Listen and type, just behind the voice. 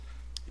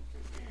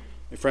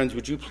My friends,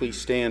 would you please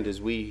stand as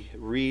we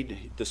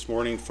read this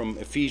morning from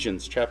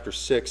Ephesians chapter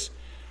 6.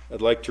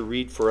 I'd like to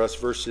read for us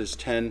verses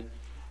 10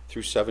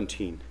 through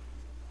 17.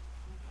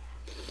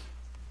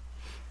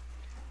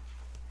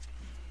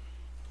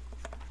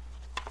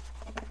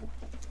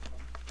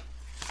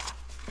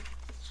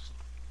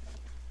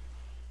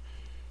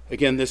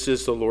 Again, this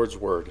is the Lord's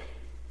word.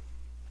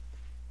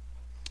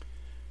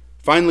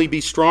 Finally, be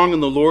strong in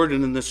the Lord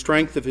and in the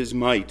strength of his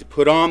might.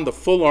 Put on the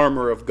full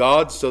armor of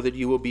God so that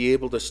you will be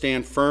able to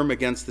stand firm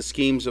against the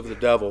schemes of the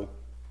devil.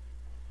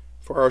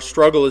 For our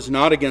struggle is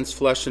not against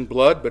flesh and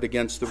blood, but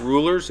against the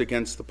rulers,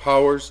 against the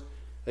powers,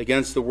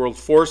 against the world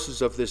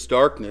forces of this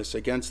darkness,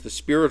 against the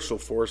spiritual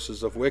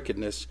forces of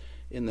wickedness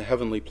in the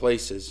heavenly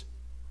places.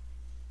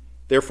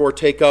 Therefore,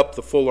 take up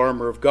the full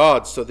armor of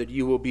God so that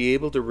you will be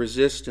able to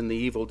resist in the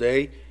evil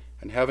day,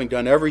 and having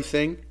done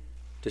everything,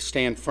 to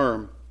stand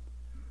firm.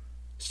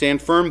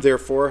 Stand firm,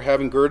 therefore,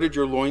 having girded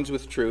your loins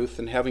with truth,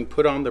 and having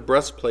put on the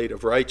breastplate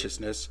of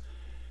righteousness,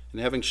 and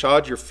having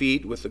shod your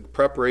feet with the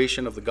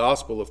preparation of the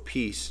gospel of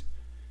peace.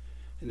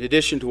 In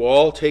addition to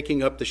all,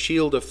 taking up the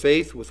shield of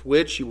faith with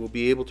which you will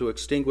be able to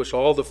extinguish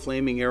all the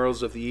flaming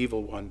arrows of the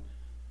evil one,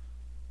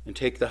 and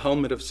take the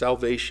helmet of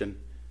salvation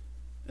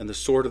and the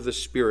sword of the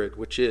Spirit,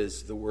 which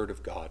is the word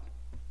of God.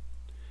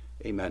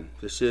 Amen.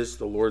 This is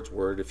the Lord's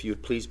word. If you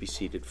would please be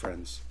seated,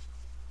 friends.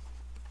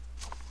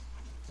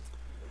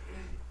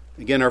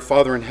 Again, our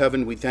Father in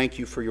heaven, we thank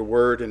you for your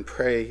word and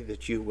pray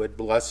that you would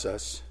bless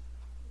us.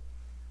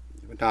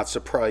 It would not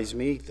surprise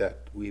me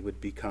that we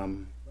would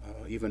become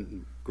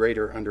even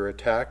greater under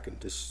attack and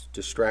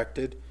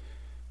distracted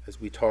as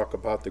we talk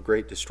about the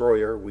great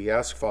destroyer. We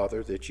ask,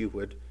 Father, that you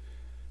would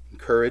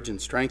encourage and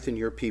strengthen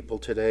your people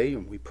today,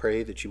 and we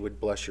pray that you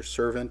would bless your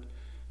servant,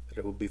 that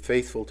it will be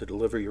faithful to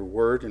deliver your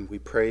word, and we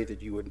pray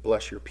that you would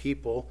bless your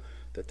people,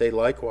 that they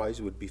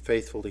likewise would be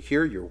faithful to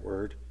hear your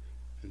word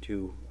and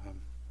to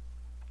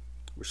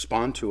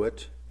respond to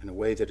it in a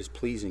way that is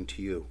pleasing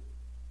to you.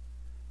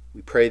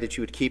 We pray that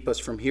you would keep us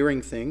from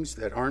hearing things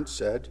that aren't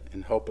said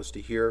and help us to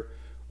hear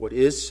what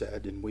is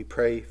said, and we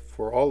pray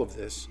for all of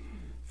this,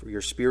 for your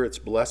Spirit's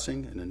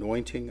blessing and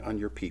anointing on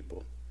your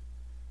people.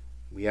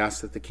 We ask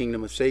that the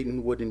kingdom of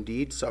Satan would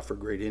indeed suffer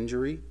great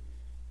injury,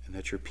 and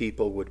that your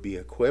people would be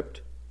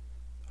equipped,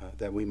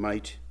 that we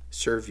might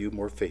serve you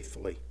more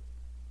faithfully.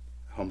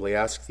 I humbly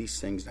ask these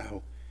things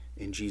now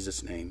in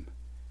Jesus' name.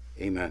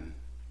 Amen.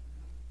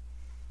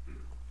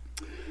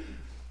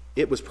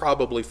 It was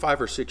probably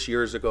 5 or 6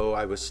 years ago.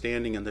 I was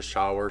standing in the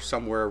shower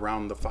somewhere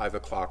around the 5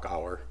 o'clock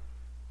hour.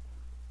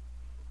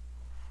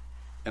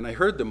 And I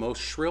heard the most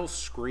shrill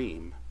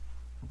scream.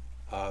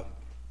 I'm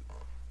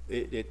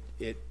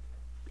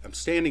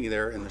standing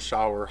there in the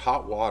shower.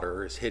 Hot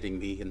water is hitting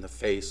me in the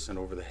face and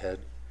over the head.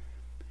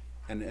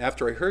 And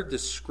after I heard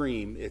this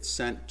scream, it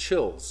sent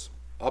chills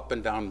up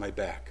and down my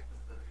back.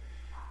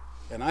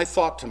 And I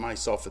thought to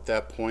myself at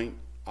that point,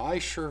 I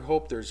sure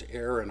hope there's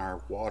air in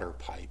our water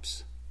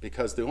pipes,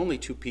 because the only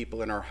two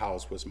people in our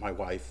house was my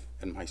wife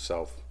and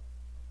myself.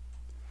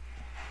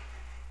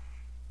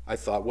 I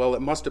thought, well,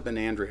 it must have been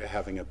Andrea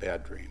having a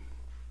bad dream.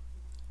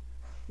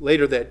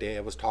 Later that day,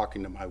 I was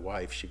talking to my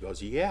wife. She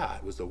goes, yeah,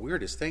 it was the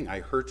weirdest thing. I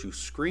heard you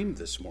scream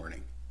this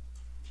morning.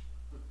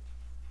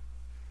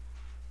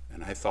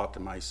 And I thought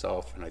to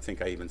myself, and I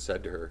think I even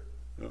said to her,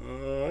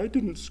 I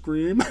didn't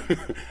scream.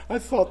 I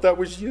thought that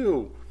was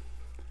you.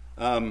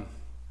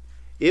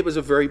 It was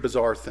a very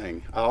bizarre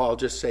thing. I'll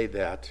just say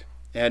that.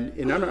 And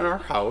in our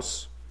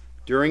house,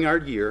 during our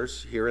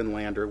years here in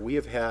Lander, we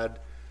have had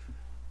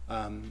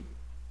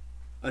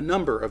a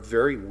number of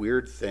very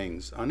weird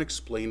things,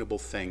 unexplainable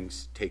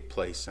things take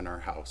place in our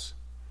house.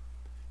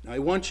 Now, I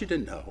want you to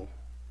know,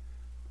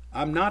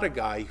 I'm not a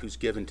guy who's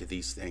given to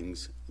these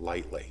things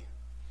lightly.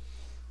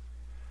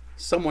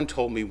 Someone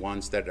told me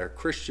once that a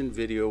Christian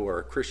video or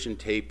a Christian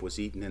tape was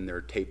eaten in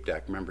their tape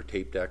deck. Remember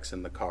tape decks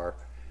in the car?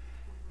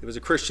 It was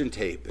a Christian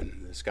tape,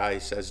 and this guy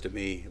says to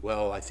me,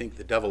 well, I think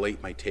the devil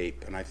ate my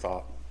tape. And I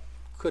thought,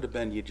 could have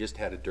been you just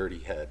had a dirty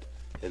head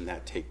in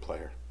that tape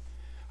player.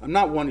 I'm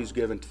not one who's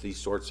given to these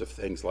sorts of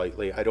things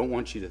lightly. I don't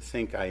want you to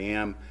think I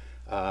am.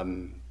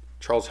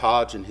 Charles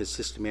Hodge, in his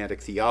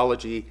systematic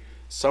theology,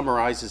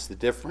 summarizes the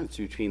difference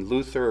between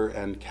Luther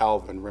and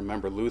Calvin.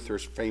 Remember,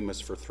 Luther's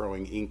famous for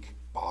throwing ink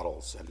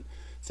bottles and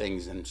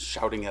things and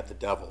shouting at the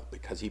devil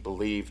because he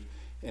believed,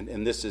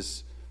 and this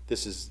is,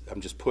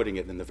 I'm just putting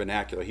it in the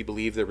vernacular, he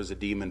believed there was a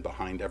demon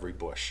behind every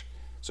bush.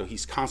 So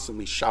he's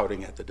constantly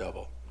shouting at the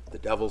devil. The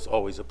devil's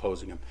always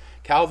opposing him.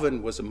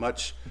 Calvin was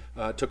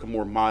took a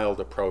more mild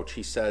approach.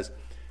 He says,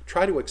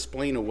 try to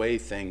explain away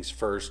things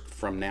first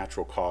from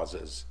natural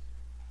causes.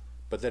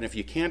 But then if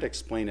you can't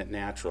explain it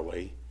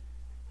naturally,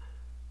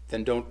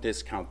 then don't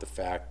discount the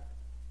fact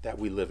that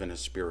we live in a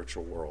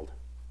spiritual world.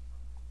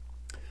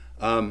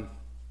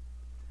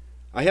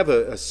 I have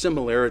a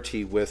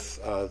similarity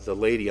with the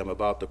lady I'm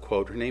about to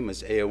quote. Her name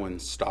is Eowyn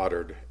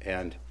Stoddard,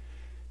 and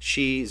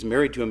she's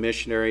married to a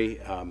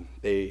missionary.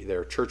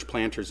 They're church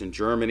planters in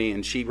Germany,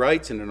 and she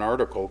writes in an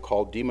article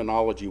called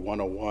Demonology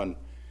 101.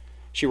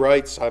 She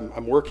writes,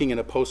 I'm working in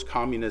a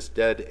post-communist,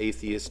 dead,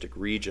 atheistic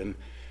region,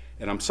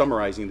 and I'm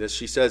summarizing this.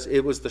 She says,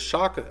 it was the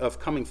shock of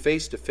coming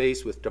face to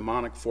face with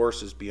demonic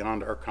forces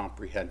beyond our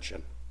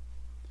comprehension.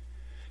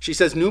 She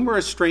says,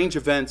 numerous strange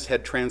events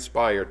had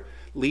transpired.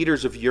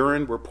 Liters of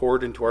urine were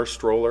poured into our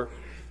stroller.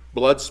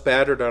 Blood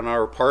spattered on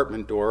our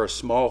apartment door, a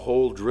small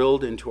hole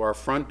drilled into our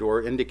front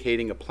door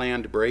indicating a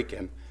planned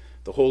break-in.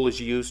 The hole is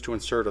used to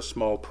insert a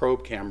small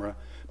probe camera.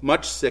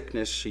 Much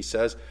sickness, she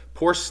says,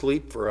 poor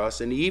sleep for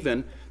us, and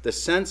even the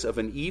sense of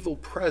an evil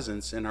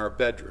presence in our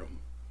bedroom.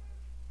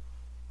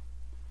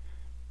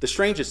 The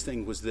strangest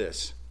thing was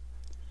this.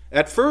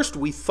 At first,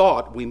 we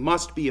thought we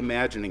must be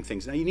imagining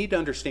things. Now, you need to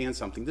understand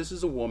something. This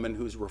is a woman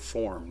who's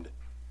reformed.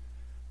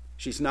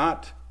 She's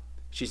not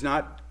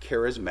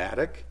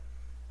charismatic.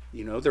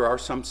 You know, there are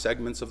some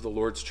segments of the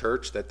Lord's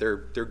church that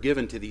they're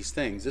given to these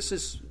things. This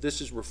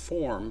is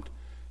reformed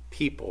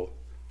people.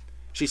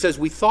 She says,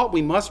 we thought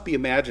we must be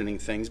imagining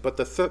things, but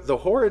the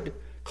horrid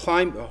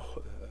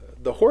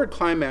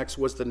climax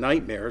was the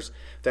nightmares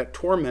that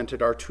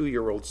tormented our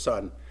 2-year-old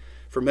son.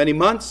 For many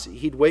months,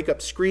 he'd wake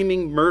up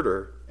screaming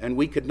murder, and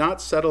we could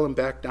not settle him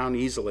back down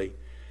easily.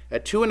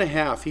 At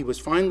 2.5, he was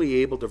finally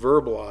able to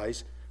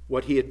verbalize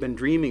what he had been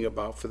dreaming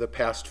about for the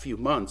past few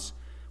months.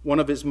 One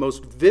of his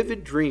most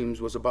vivid dreams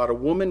was about a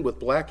woman with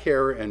black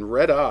hair and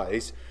red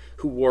eyes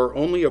who wore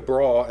only a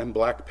bra and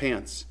black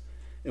pants,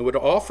 and would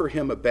offer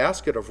him a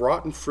basket of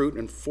rotten fruit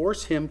and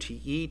force him to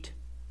eat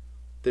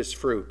this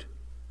fruit.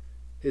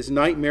 His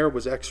nightmare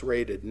was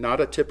X-rated,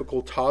 not a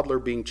typical toddler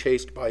being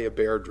chased by a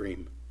bear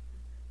dream.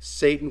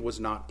 Satan was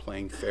not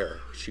playing fair,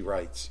 she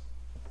writes.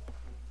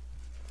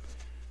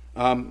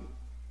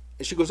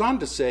 She goes on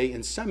to say,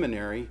 in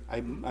seminary,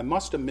 I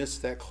must have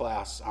missed that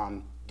class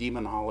on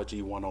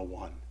Demonology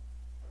 101.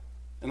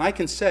 And I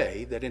can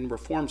say that in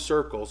Reformed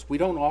circles, we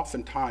don't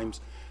oftentimes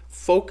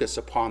focus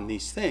upon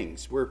these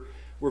things. We're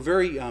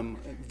very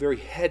very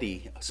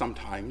heady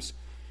sometimes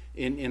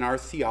in our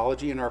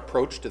theology and our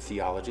approach to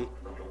theology.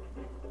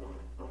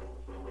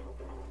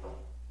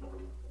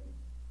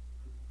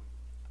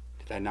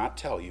 Did I not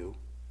tell you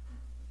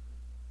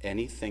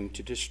anything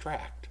to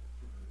distract?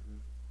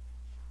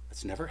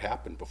 That's never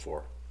happened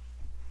before.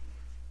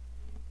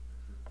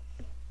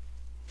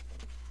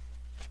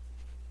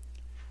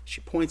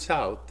 She points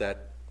out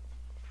that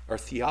our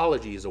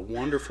theology is a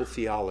wonderful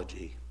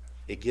theology.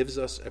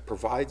 It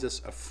provides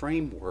us a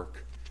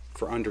framework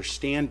for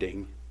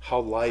understanding how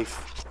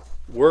life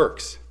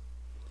works.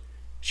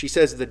 She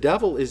says the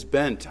devil is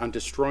bent on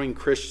destroying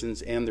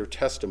Christians and their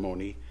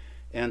testimony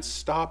and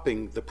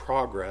stopping the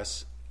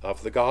progress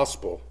of the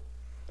gospel.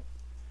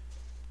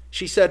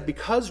 She said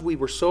because we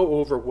were so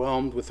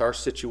overwhelmed with our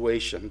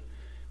situation,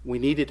 we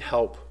needed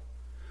help.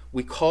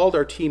 We called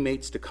our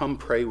teammates to come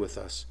pray with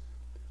us.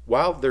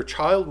 While their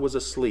child was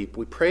asleep,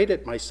 we prayed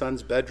at my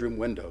son's bedroom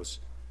windows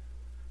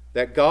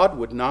that God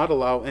would not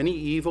allow any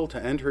evil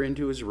to enter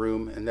into his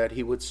room and that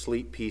he would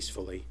sleep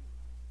peacefully.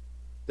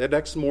 The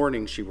next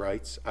morning, she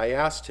writes, I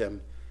asked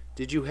him,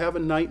 did you have a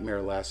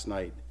nightmare last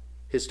night?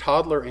 His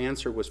toddler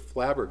answer was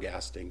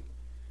flabbergasting.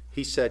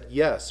 He said,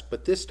 yes,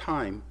 but this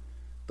time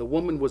the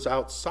woman was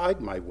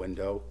outside my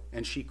window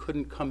and she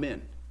couldn't come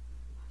in.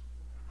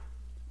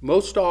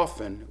 Most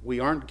often, we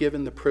aren't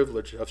given the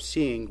privilege of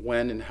seeing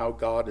when and how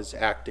God is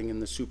acting in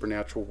the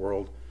supernatural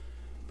world,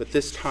 but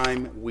this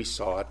time we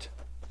saw it.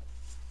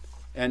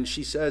 And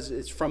she says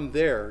it's from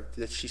there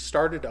that she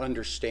started to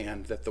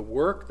understand that the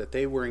work that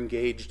they were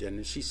engaged in,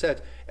 and she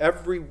said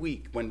every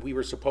week when we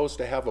were supposed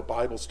to have a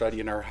Bible study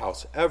in our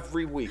house,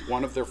 every week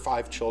one of their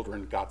 5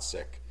 children got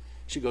sick.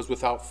 She goes,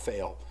 without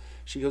fail.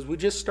 She goes, we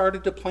just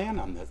started to plan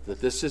on this,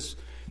 that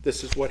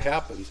this is what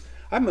happens.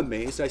 I'm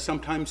amazed. I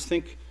sometimes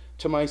think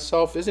to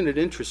myself, isn't it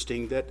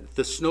interesting that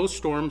the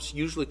snowstorms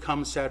usually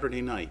come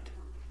Saturday night?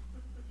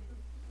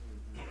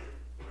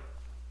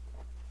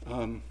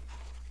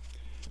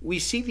 We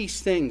see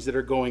these things that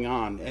are going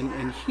on,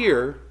 and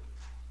here,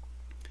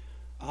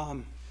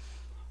 I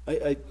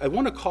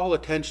want to call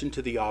attention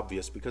to the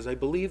obvious, because I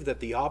believe that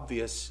the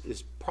obvious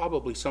is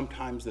probably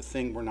sometimes the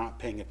thing we're not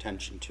paying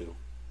attention to.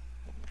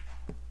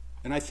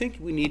 And I think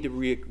we need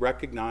to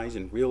recognize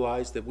and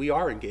realize that we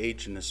are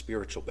engaged in a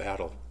spiritual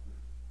battle.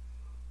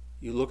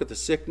 You look at the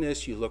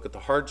sickness, you look at the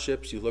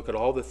hardships, you look at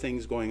all the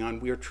things going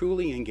on. We are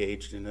truly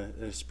engaged in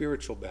a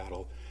spiritual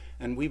battle,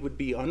 and we would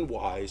be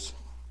unwise,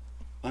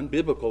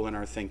 unbiblical in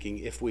our thinking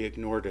if we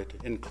ignored it.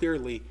 And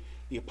clearly,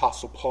 the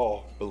Apostle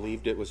Paul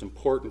believed it was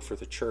important for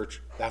the church.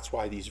 That's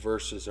why these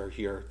verses are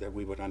here, that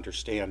we would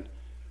understand.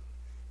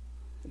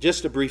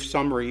 Just a brief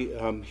summary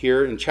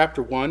here. In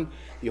chapter 1,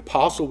 the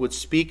apostle would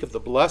speak of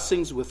the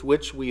blessings with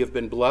which we have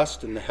been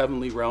blessed in the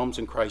heavenly realms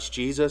in Christ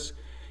Jesus.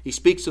 He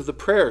speaks of the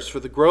prayers for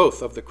the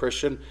growth of the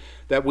Christian,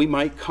 that we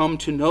might come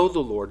to know the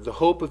Lord, the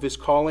hope of his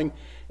calling,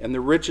 and the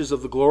riches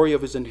of the glory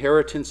of his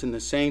inheritance in the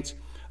saints,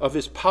 of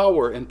his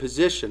power and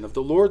position, of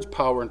the Lord's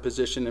power and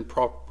position and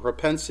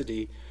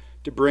propensity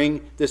to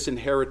bring this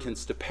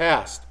inheritance to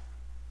pass.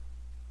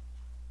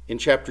 In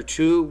chapter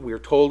 2, we are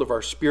told of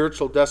our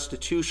spiritual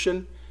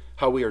destitution,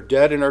 how we are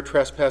dead in our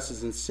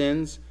trespasses and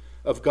sins,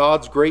 of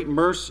God's great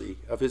mercy,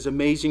 of his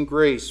amazing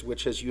grace,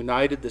 which has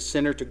united the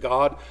sinner to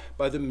God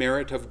by the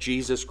merit of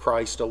Jesus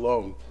Christ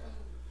alone.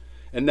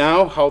 And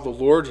now how the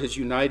Lord has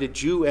united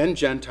Jew and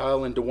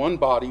Gentile into one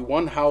body,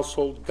 one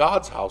household,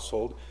 God's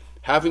household,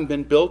 having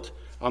been built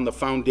on the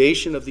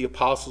foundation of the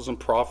apostles and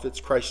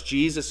prophets, Christ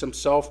Jesus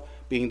himself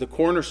being the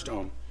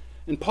cornerstone.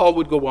 And Paul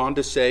would go on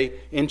to say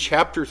in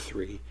chapter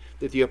 3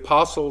 that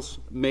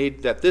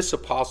this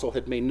apostle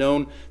had made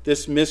known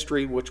this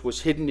mystery which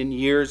was hidden in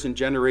years and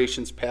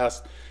generations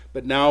past,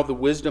 but now the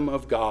wisdom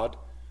of God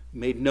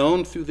made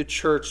known through the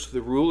church to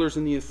the rulers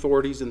and the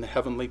authorities in the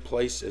heavenly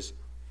places.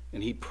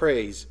 And he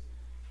prays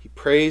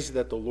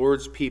that the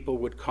Lord's people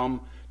would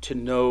come to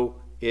know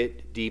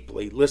it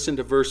deeply. Listen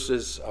to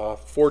verses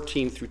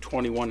 14 through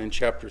 21 in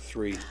chapter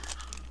 3.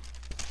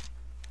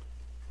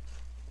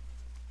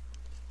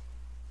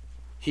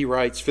 He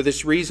writes, "For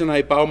this reason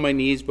I bow my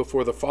knees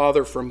before the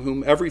Father, from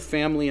whom every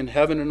family in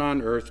heaven and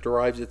on earth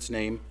derives its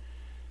name,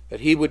 that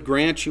he would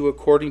grant you,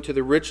 according to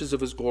the riches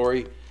of his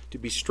glory, to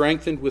be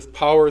strengthened with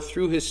power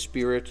through his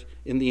Spirit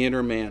in the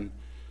inner man,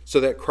 so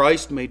that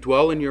Christ may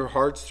dwell in your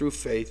hearts through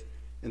faith,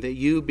 and that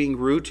you, being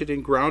rooted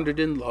and grounded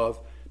in love,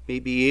 may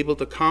be able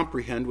to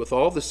comprehend with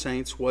all the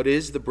saints what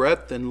is the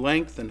breadth and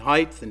length and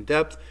height and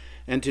depth,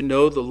 and to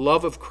know the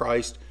love of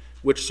Christ,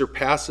 which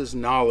surpasses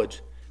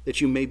knowledge, that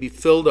you may be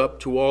filled up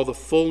to all the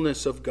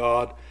fullness of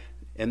God."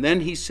 And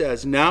then he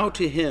says, "Now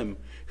to him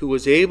who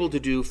is able to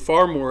do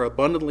far more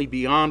abundantly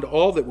beyond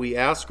all that we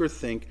ask or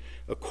think,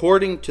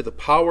 according to the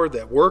power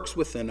that works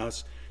within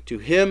us, to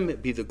him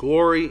be the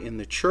glory in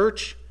the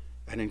church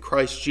and in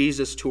Christ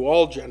Jesus to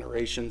all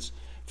generations,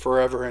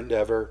 forever and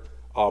ever.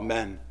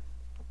 Amen."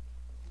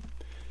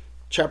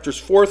 Chapters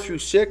 4 through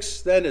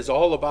 6 then is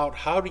all about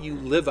how do you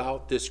live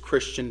out this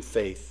Christian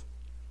faith.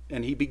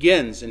 And he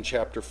begins in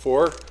chapter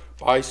 4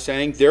 by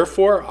saying,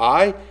 "Therefore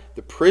I,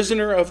 the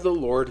prisoner of the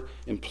Lord,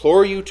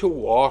 implore you to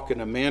walk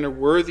in a manner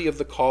worthy of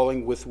the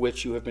calling with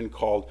which you have been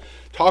called."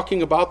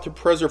 Talking about the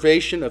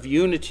preservation of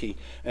unity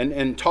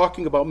and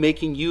talking about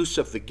making use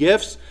of the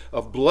gifts,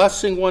 of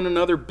blessing one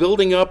another,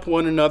 building up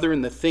one another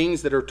in the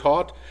things that are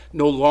taught,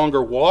 no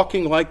longer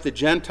walking like the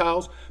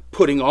Gentiles,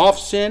 putting off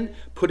sin,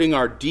 putting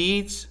on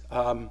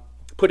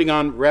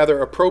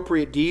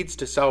appropriate deeds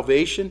to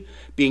salvation,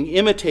 being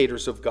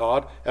imitators of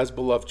God as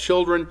beloved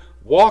children,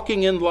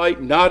 walking in light,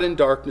 not in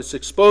darkness,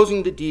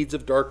 exposing the deeds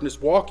of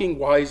darkness, walking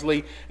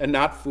wisely and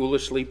not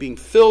foolishly, being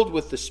filled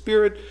with the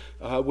Spirit,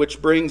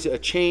 which brings a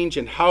change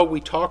in how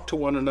we talk to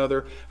one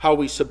another, how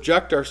we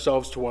subject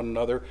ourselves to one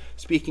another,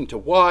 speaking to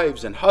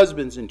wives and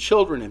husbands and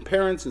children and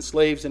parents and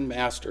slaves and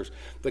masters.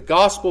 The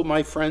gospel,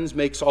 my friends,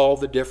 makes all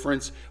the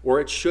difference, or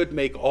it should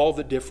make all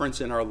the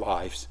difference in our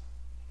lives.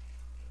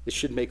 It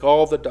should make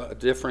all the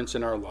difference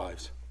in our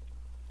lives.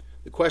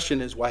 The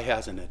question is, why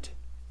hasn't it?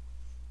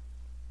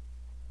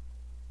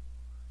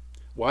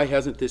 Why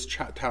hasn't this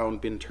town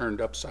been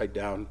turned upside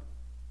down?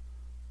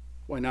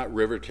 Why not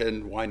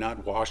Riverton? Why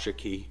not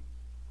Washakie?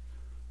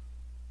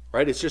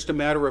 Right? It's just a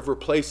matter of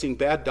replacing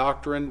bad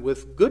doctrine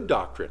with good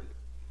doctrine.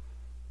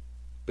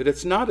 But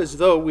it's not as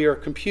though we are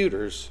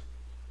computers.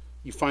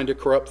 You find a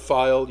corrupt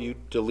file, you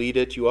delete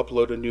it, you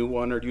upload a new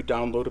one, or you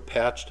download a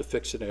patch to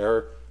fix an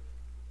error.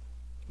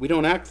 We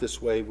don't act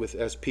this way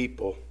as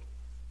people.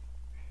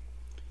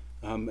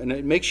 And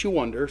it makes you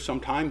wonder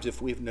sometimes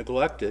if we've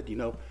neglected,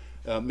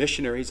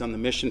 missionaries on the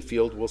mission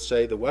field will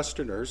say the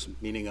Westerners,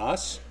 meaning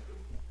us,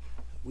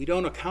 we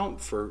don't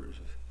account for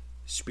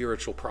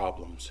spiritual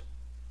problems.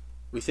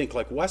 We think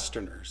like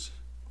Westerners.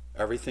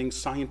 Everything's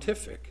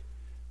scientific.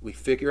 We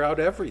figure out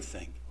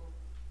everything.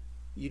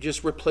 You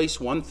just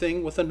replace one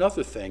thing with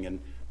another thing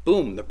and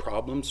boom, the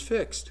problem's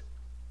fixed.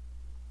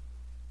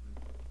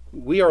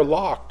 We are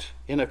locked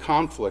in a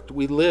conflict.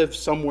 We live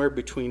somewhere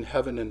between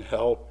heaven and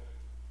hell,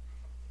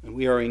 and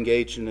we are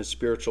engaged in a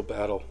spiritual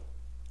battle.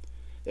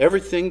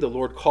 Everything the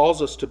Lord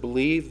calls us to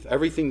believe,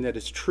 everything that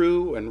is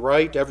true and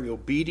right, every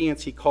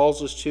obedience he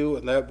calls us to,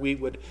 and that we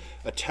would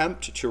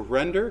attempt to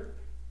render,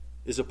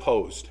 is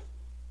opposed.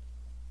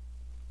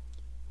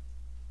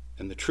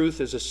 And the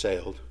truth is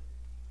assailed.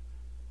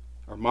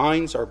 Our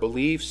minds, our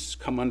beliefs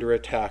come under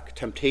attack.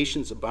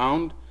 Temptations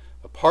abound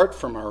apart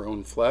from our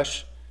own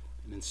flesh.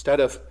 And instead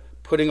of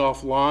putting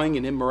off lying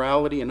and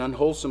immorality and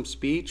unwholesome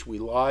speech, we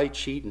lie,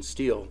 cheat, and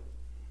steal.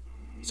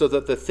 So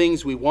that the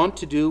things we want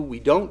to do, we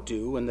don't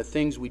do, and the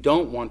things we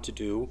don't want to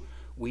do,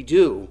 we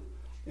do.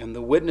 And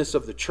the witness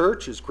of the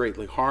church is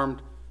greatly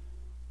harmed.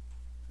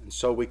 And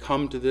so we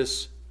come to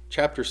this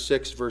chapter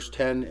 6, verse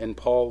 10, and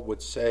Paul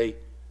would say,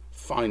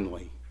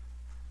 finally,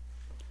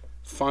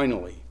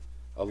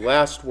 a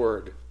last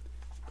word,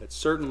 but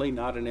certainly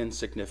not an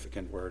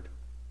insignificant word.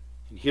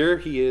 And here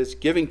he is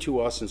giving to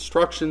us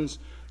instructions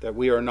that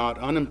we are not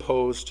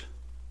unimposed,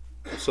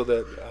 so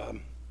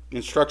that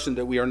instruction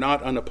that we are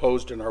not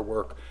unopposed in our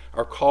work.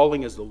 Our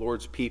calling as the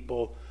Lord's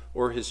people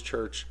or his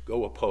church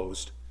go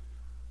opposed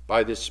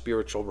by this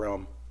spiritual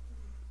realm.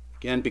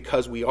 Again,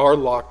 because we are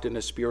locked in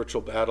a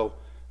spiritual battle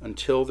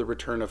until the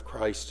return of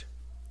Christ.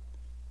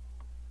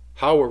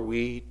 How are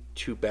we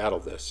to battle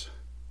this?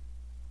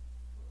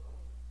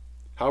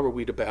 How are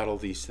we to battle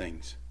these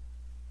things?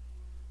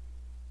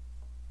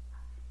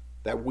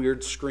 That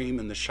weird scream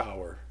in the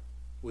shower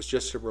was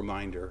just a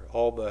reminder.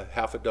 All the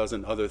half a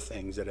dozen other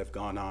things that have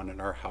gone on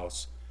in our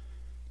house,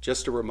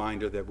 just a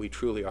reminder that we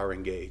truly are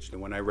engaged.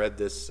 And when I read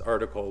this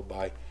article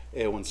by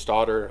Eowyn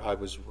Stoddard, I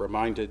was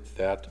reminded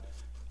that,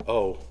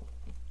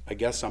 I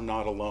guess I'm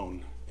not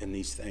alone in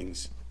these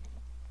things.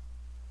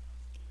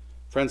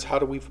 Friends, how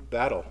do we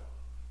battle?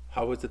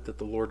 How is it that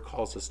the Lord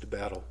calls us to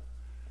battle?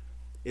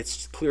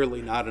 It's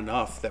clearly not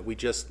enough that we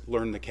just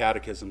learn the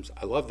catechisms.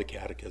 I love the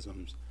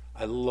catechisms.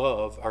 I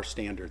love our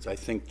standards. I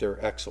think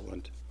they're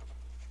excellent.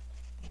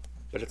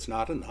 But it's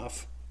not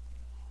enough.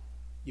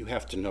 You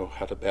have to know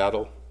how to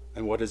battle.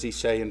 And what does he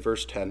say in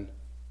verse 10?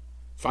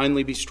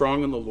 Finally, be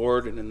strong in the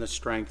Lord and in the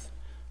strength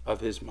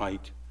of his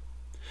might.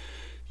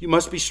 You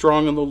must be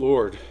strong in the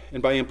Lord,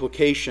 and by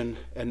implication,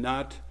 and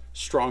not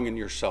strong in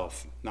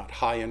yourself, not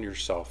high in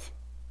yourself.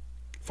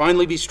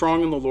 Finally, be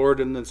strong in the Lord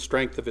and in the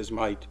strength of his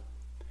might.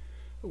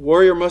 A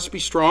warrior must be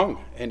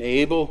strong and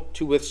able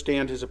to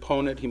withstand his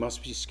opponent. He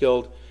must be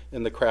skilled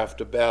in the craft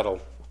of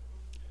battle.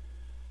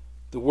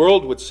 The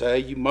world would say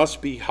you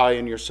must be high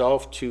in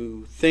yourself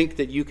to think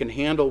that you can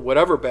handle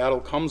whatever battle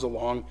comes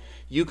along.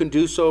 You can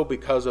do so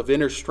because of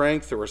inner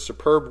strength or a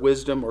superb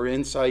wisdom or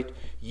insight.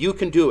 You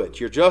can do it.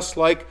 You're just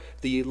like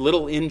the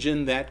little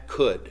engine that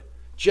could.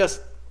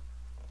 Just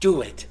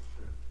do it.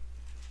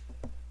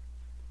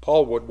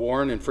 Paul would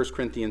warn in 1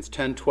 Corinthians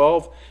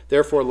 10:12,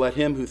 therefore let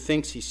him who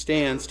thinks he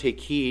stands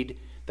take heed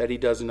that he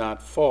does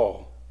not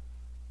fall.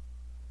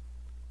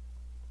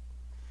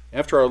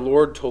 After our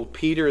Lord told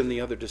Peter and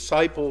the other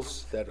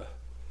disciples that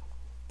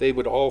they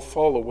would all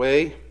fall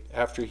away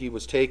after he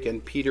was taken,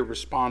 Peter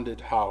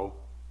responded, how?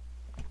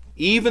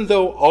 Even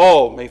though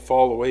all may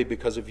fall away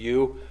because of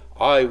you,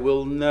 I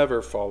will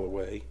never fall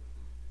away.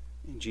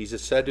 And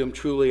Jesus said to him,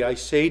 truly, I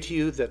say to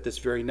you that this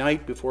very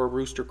night before a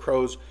rooster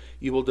crows,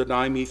 you will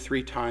deny me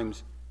 3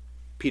 times.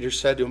 Peter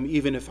said to him,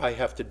 even if I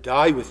have to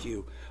die with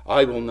you,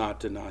 I will not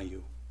deny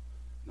you.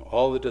 And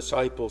all the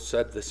disciples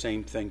said the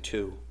same thing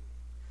too.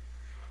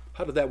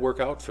 How did that work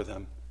out for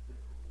them?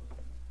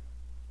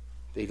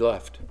 They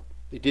left.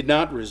 They did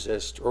not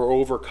resist or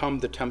overcome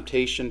the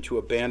temptation to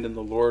abandon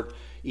the Lord,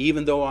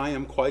 even though I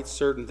am quite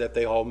certain that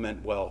they all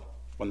meant well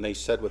when they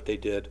said what they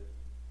did.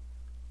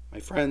 My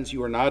friends,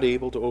 you are not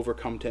able to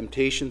overcome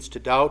temptations to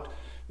doubt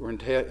or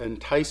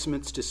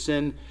enticements to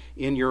sin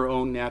in your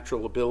own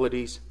natural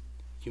abilities.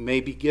 You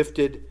may be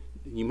gifted,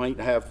 you might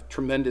have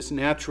tremendous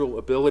natural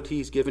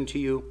abilities given to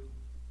you,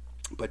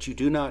 but you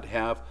do not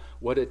have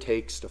what it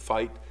takes to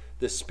fight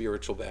this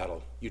spiritual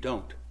battle. You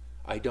don't.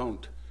 I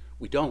don't.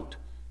 We don't.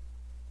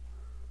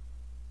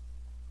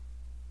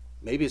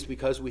 Maybe it's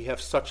because we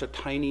have such a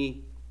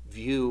tiny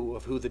view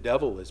of who the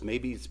devil is.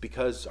 Maybe it's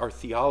because our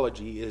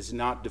theology is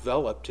not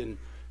developed in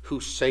who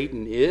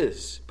Satan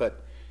is.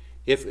 But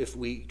if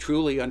we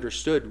truly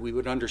understood, we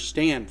would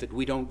understand that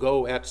we don't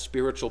go at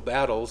spiritual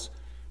battles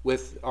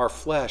with our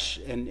flesh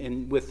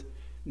and with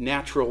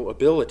natural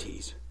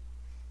abilities.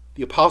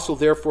 The apostle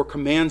therefore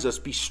commands us,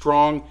 be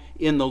strong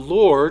in the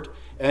Lord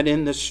and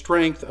in the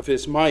strength of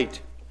his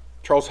might.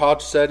 Charles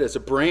Hodge said, as a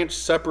branch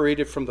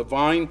separated from the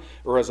vine,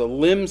 or as a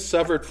limb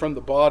severed from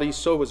the body,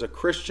 so is a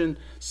Christian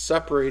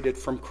separated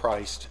from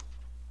Christ.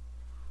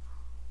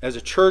 As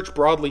a church,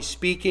 broadly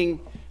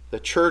speaking, the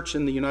church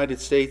in the United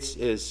States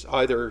is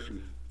either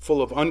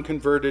full of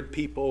unconverted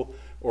people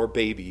or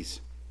babies.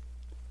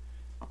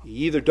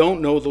 You either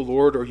don't know the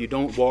Lord or you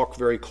don't walk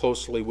very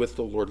closely with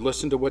the Lord.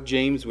 Listen to what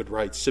James would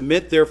write.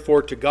 Submit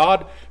therefore to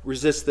God,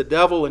 resist the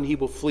devil, and he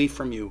will flee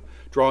from you.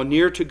 Draw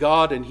near to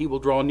God, and he will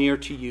draw near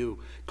to you.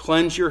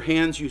 Cleanse your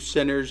hands, you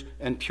sinners,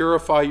 and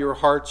purify your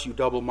hearts, you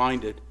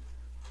double-minded.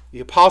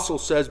 The apostle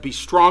says, be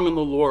strong in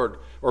the Lord,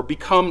 or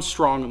become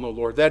strong in the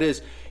Lord. That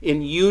is,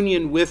 in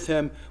union with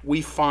him,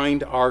 we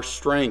find our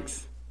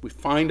strength. We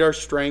find our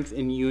strength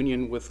in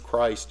union with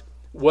Christ.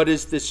 What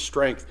is this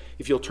strength?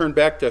 If you'll turn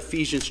back to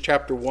Ephesians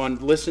chapter 1,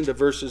 listen to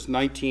verses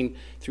 19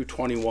 through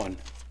 21.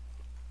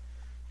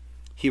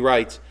 He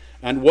writes,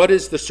 and what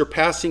is the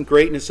surpassing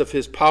greatness of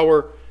his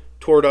power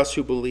toward us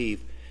who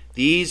believe?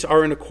 These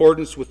are in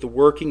accordance with the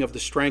working of the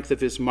strength of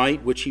his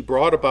might, which he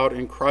brought about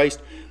in Christ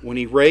when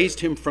he raised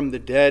him from the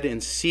dead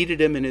and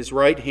seated him in his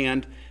right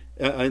hand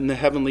in the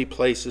heavenly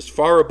places,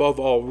 far above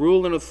all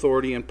rule and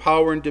authority and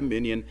power and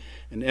dominion,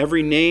 and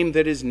every name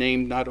that is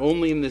named, not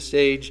only in this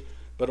age,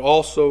 but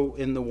also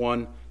in the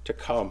one to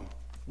come.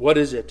 What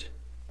is it?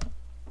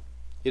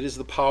 It is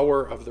the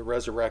power of the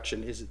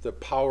resurrection. Is it the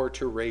power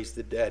to raise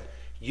the dead?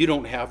 You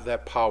don't have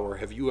that power.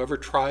 Have you ever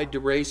tried to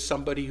raise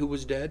somebody who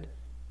was dead?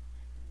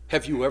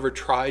 Have you ever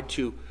tried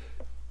to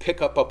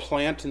pick up a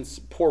plant and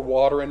pour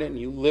water in it and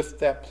you lift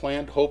that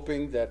plant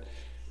hoping that,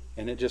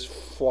 and it just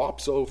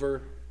flops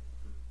over?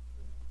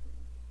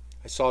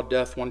 I saw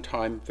death one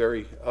time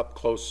very up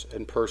close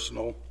and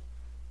personal.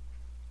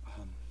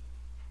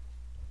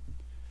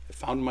 I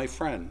found my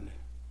friend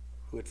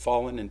who had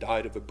fallen and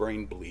died of a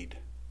brain bleed.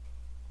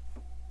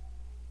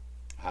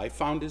 I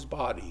found his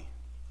body,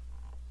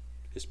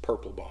 his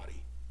purple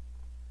body.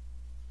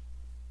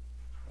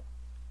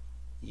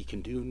 you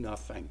can do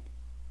nothing.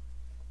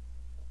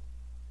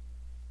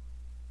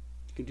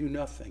 You can do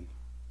nothing.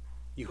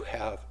 You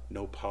have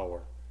no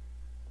power.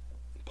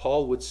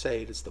 Paul would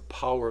say it is the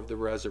power of the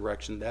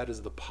resurrection. That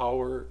is the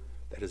power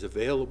that is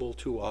available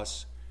to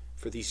us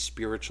for these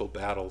spiritual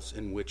battles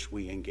in which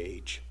we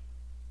engage.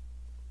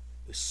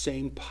 The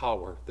same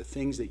power, the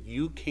things that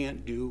you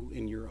can't do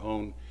in your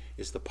own,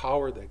 is the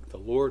power that the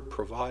Lord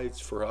provides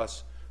for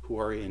us who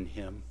are in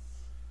him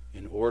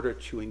in order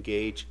to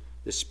engage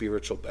the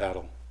spiritual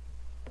battle.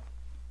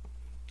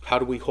 How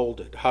do we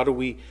hold it? How do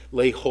we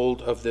lay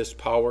hold of this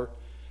power?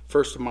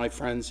 First, my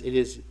friends, it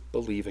is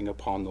believing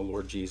upon the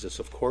Lord Jesus,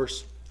 of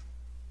course.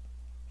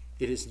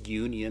 It is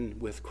union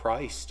with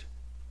Christ.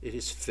 It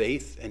is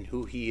faith in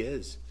who he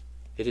is.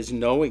 It is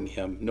knowing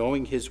him,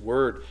 knowing his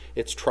word.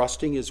 It's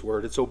trusting his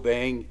word. It's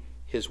obeying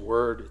his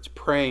word. It's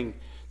praying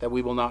that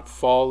we will not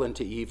fall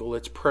into evil.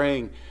 It's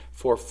praying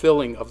for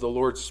filling of the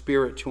Lord's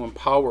Spirit to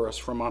empower us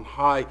from on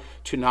high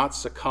to not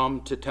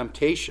succumb to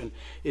temptation.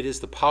 It is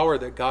the power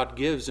that God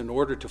gives in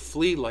order to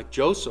flee like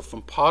Joseph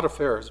from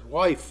Potiphar's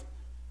wife.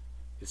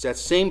 It's that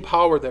same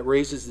power that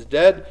raises the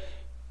dead,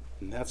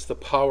 and that's the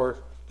power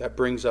that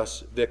brings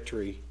us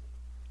victory.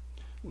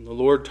 When the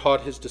Lord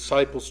taught his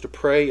disciples to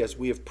pray, as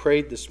we have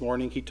prayed this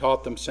morning, he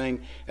taught them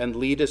saying, "And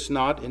lead us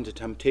not into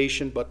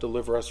temptation, but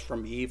deliver us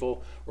from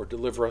evil," or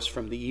deliver us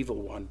from the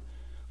evil one.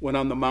 When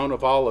on the Mount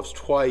of Olives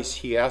twice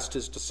he asked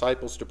his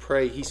disciples to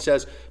pray, he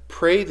says,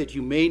 "Pray that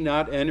you may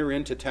not enter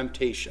into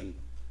temptation."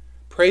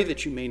 Pray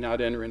that you may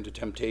not enter into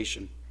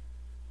temptation.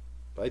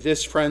 By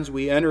this, friends,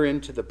 we enter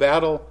into the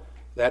battle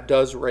that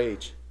does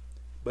rage,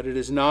 but it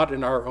is not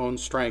in our own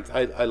strength.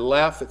 I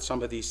laugh at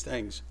some of these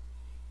things.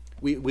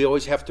 We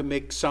always have to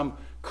make some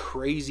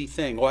crazy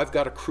thing. Oh, I've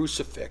got a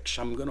crucifix.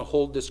 I'm going to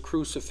hold this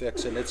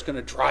crucifix and it's going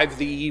to drive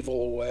the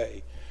evil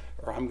away.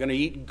 Or I'm going to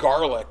eat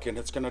garlic and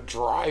it's going to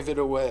drive it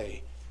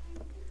away.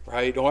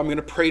 Right? Oh, I'm going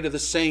to pray to the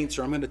saints,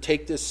 or I'm going to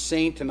take this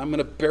saint and I'm going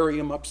to bury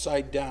him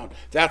upside down.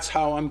 That's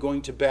how I'm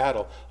going to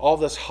battle. All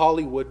this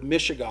Hollywood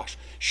mishigash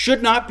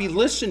should not be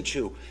listened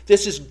to.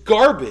 This is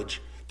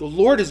garbage. The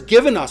Lord has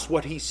given us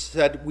what he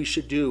said we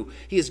should do.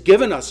 He has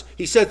given us.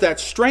 He said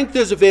that strength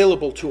is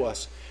available to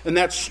us. And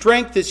that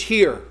strength is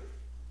here.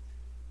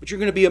 But you're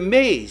going to be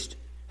amazed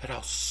at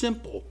how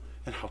simple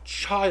and how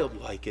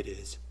childlike it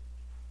is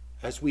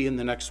as we in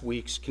the next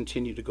weeks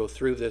continue to go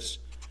through this.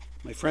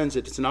 My friends,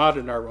 it's not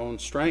in our own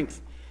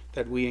strength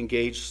that we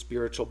engage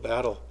spiritual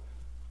battle,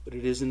 but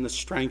it is in the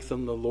strength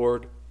of the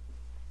Lord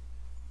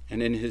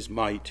and in his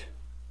might.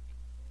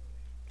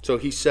 So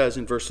he says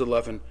in verse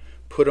 11,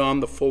 "Put on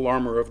the full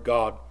armor of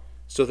God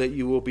so that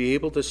you will be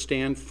able to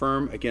stand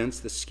firm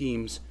against the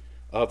schemes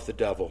of the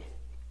devil."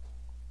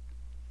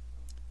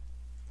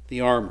 The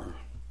armor.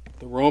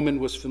 The Roman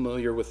was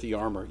familiar with the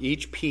armor.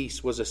 Each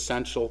piece was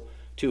essential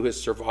to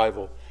his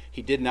survival.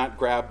 He did not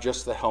grab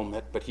just the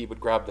helmet, but he would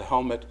grab the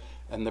helmet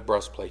and the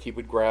breastplate. He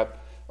would grab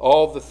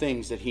all the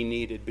things that he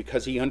needed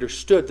because he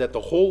understood that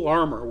the whole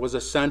armor was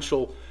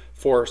essential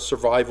for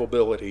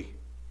survivability.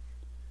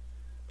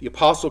 The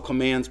apostle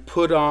commands,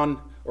 put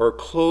on or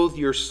clothe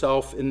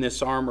yourself in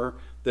this armor,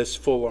 this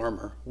full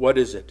armor. What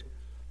is it?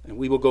 And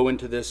we will go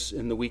into this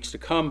in the weeks to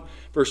come.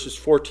 Verses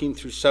 14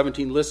 through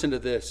 17, listen to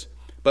this.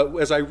 But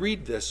as I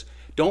read this,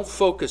 don't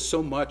focus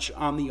so much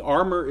on the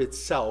armor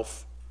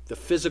itself, the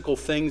physical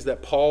things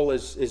that Paul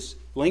is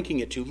linking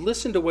it to.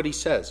 Listen to what he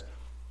says.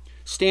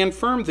 "Stand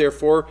firm,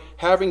 therefore,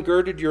 having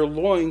girded your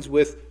loins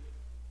with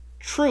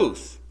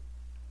truth."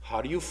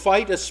 How do you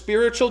fight a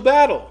spiritual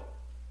battle?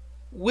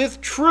 With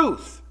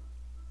truth.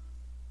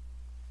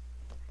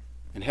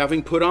 "And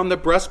having put on the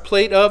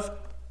breastplate of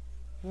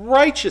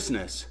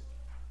righteousness."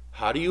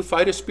 How do you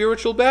fight a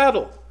spiritual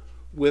battle?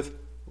 With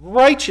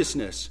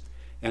righteousness.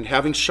 "And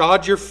having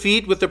shod your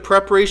feet with the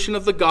preparation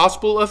of the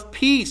gospel of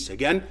peace."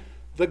 Again,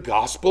 the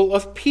gospel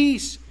of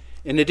peace.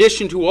 "In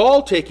addition to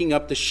all, taking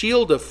up the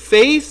shield of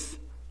faith,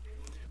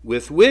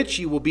 with which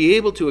you will be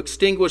able to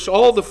extinguish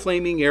all the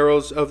flaming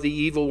arrows of the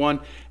evil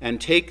one,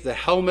 and take the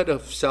helmet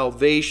of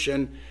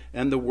salvation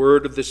and the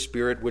word of the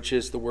Spirit, which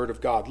is the word of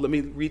God." Let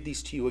me read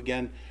these to you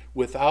again.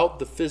 Without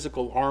the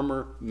physical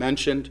armor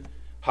mentioned,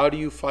 how do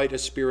you fight a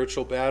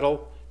spiritual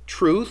battle?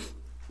 Truth,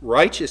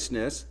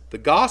 righteousness, the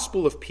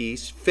gospel of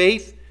peace,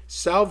 faith,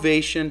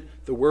 salvation,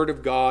 the word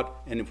of God,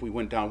 and if we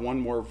went down one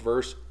more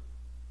verse,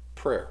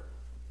 prayer.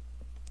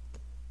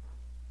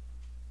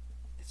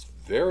 It's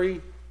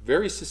very,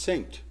 very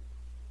succinct.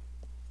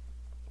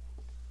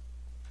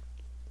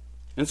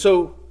 And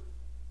so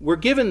we're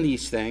given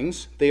these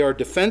things. They are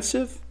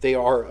defensive. They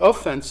are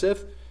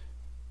offensive.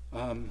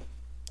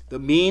 The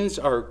means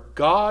are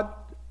God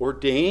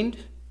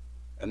ordained,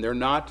 and they're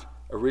not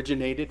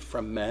originated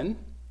from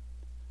men.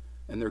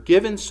 And they're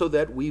given so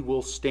that we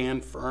will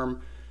stand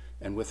firm.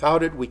 And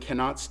without it, we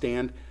cannot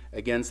stand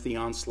against the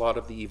onslaught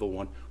of the evil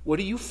one. What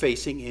are you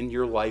facing in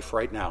your life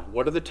right now?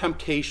 What are the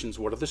temptations?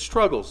 What are the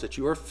struggles that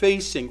you are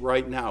facing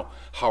right now?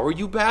 How are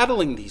you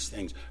battling these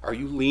things? Are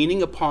you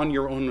leaning upon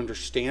your own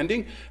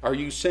understanding? Are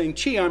you saying,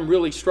 gee, I'm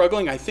really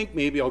struggling. I think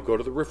maybe I'll go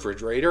to the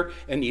refrigerator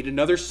and eat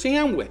another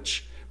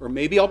sandwich. Or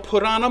maybe I'll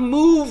put on a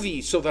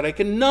movie so that I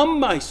can numb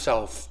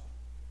myself.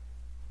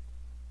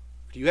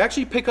 Do you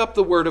actually pick up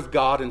the Word of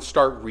God and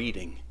start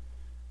reading?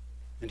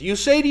 And do you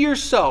say to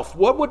yourself,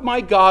 what would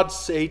my God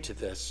say to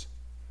this?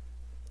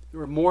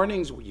 There are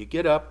mornings where you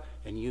get up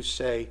and you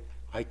say,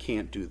 I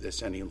can't do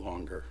this any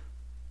longer.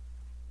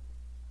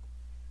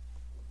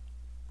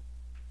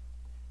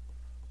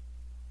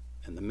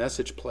 And the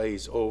message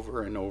plays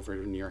over and over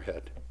in your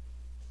head.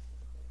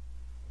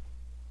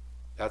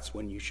 That's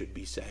when you should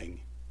be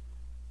saying,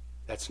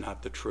 that's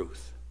not the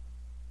truth.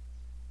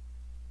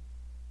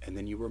 And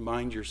then you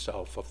remind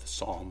yourself of the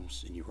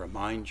Psalms, and you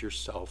remind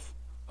yourself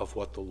of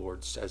what the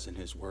Lord says in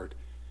His Word,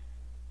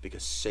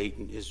 because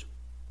Satan is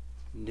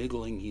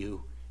niggling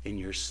you in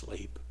your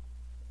sleep.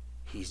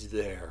 He's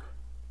there.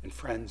 And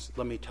friends,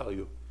 let me tell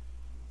you,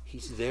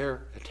 he's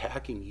there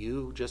attacking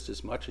you just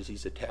as much as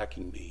he's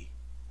attacking me.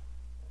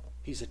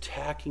 He's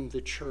attacking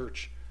the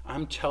church.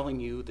 I'm telling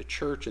you, the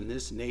church in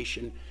this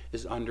nation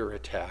is under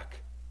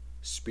attack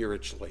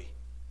spiritually.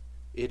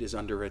 It is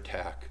under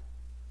attack.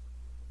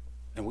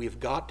 And we've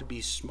got to be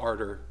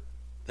smarter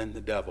than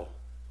the devil.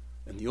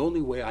 And the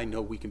only way I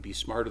know we can be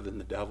smarter than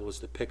the devil is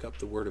to pick up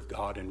the Word of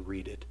God and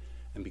read it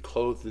and be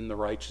clothed in the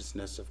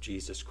righteousness of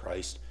Jesus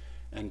Christ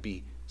and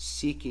be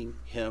seeking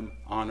Him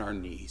on our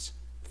knees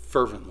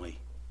fervently.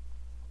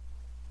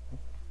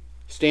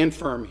 Stand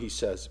firm, he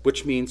says,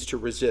 which means to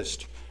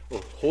resist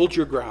or hold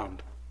your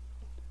ground.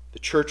 The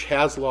church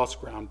has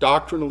lost ground.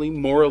 Doctrinally,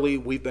 morally,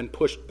 we've been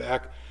pushed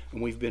back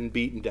and we've been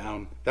beaten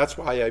down. That's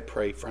why I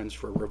pray, friends,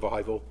 for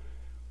revival.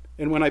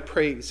 And when I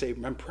pray, say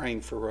I'm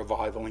praying for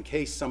revival, in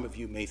case some of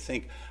you may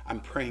think I'm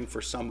praying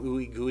for some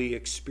ooey-gooey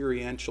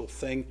experiential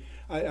thing,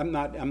 I'm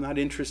not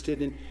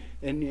interested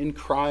in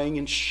crying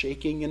and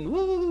shaking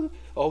and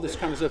all this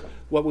kind of stuff.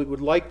 What we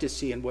would like to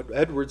see, and what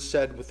Edwards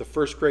said with the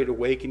first great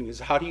awakening, is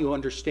how do you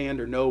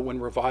understand or know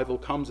when revival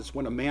comes? It's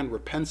when a man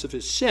repents of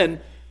his sin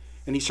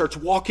and he starts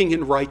walking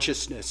in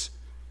righteousness.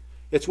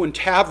 It's when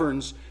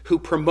taverns who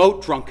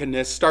promote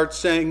drunkenness start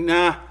saying,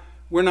 nah,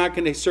 we're not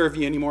going to serve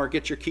you anymore.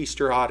 Get your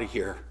keister out of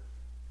here.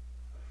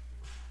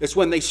 It's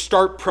when they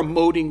start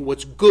promoting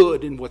what's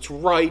good and what's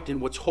right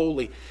and what's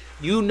holy.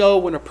 You know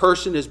when a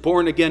person is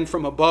born again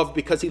from above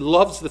because he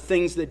loves the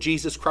things that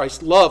Jesus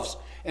Christ loves,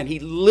 and he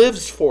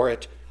lives for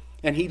it,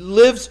 and he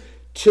lives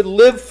to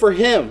live for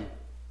Him.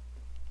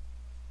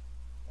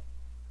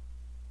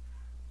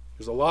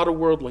 There's a lot of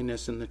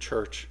worldliness in the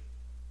church.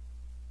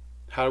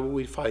 How do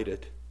we fight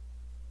it?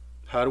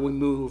 How do we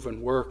move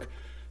and work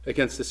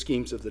against the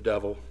schemes of the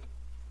devil?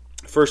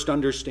 First,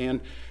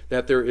 understand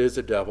that there is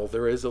a devil.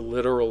 There is a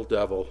literal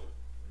devil.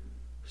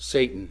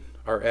 Satan,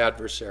 our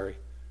adversary.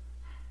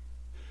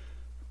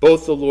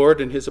 Both the Lord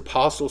and His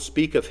apostles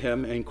speak of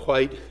him in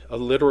quite a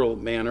literal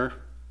manner.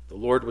 The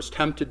Lord was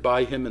tempted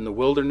by him in the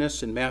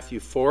wilderness in Matthew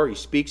 4. He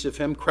speaks of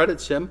him,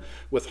 credits him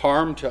with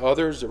harm to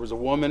others. There was a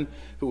woman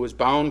who was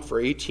bound for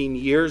 18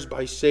 years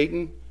by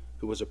Satan,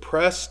 who was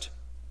oppressed.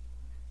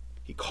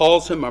 He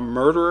calls him a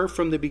murderer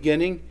from the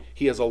beginning.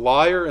 He is a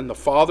liar and the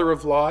father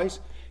of lies.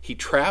 He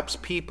traps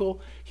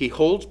people. He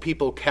holds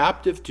people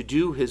captive to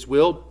do his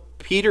will.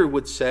 Peter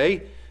would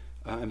say,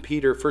 in 1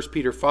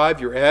 Peter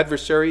 5, your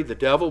adversary, the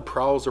devil,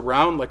 prowls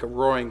around like a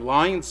roaring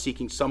lion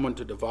seeking someone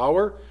to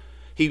devour.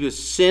 He was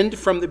sinned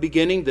from the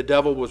beginning. The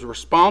devil was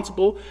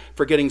responsible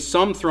for getting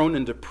some thrown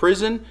into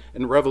prison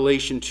in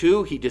Revelation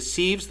 2. He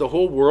deceives the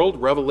whole world,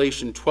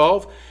 Revelation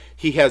 12.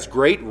 He has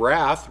great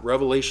wrath,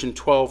 Revelation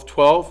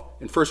 12:12.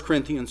 In 1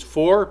 Corinthians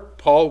 4,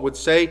 Paul would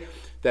say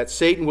that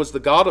Satan was the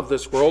god of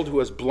this world who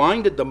has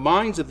blinded the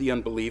minds of the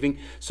unbelieving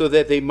so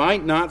that they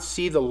might not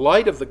see the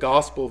light of the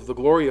gospel of the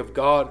glory of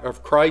God,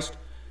 of Christ,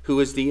 who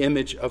is the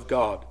image of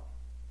God.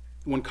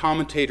 One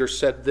commentator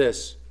said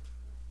this: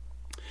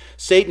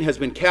 Satan has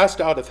been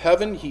cast out of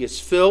heaven. He is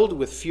filled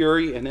with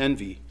fury and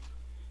envy.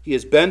 He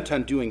is bent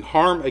on doing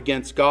harm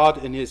against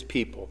God and His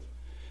people.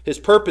 His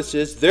purpose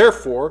is,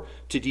 therefore,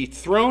 to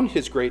dethrone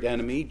his great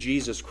enemy,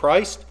 Jesus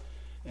Christ,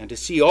 and to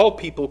see all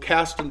people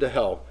cast into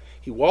hell.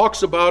 He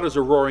walks about as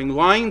a roaring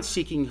lion,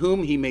 seeking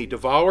whom he may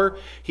devour.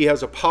 He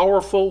has a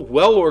powerful,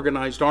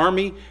 well-organized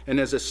army and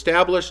has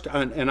established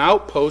an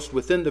outpost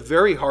within the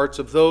very hearts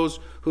of those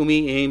whom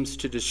he aims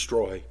to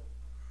destroy.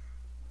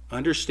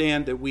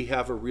 Understand that we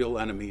have a real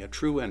enemy, a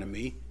true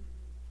enemy.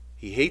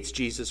 He hates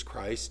Jesus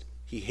Christ.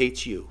 He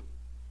hates you.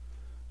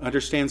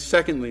 Understand,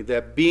 secondly,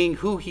 that being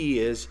who he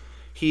is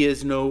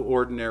no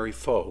ordinary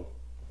foe.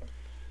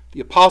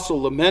 The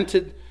apostle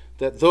lamented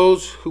that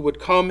those who would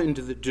come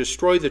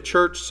destroy the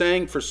church,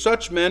 saying, for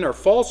such men are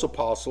false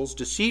apostles,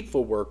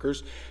 deceitful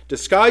workers,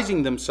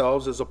 disguising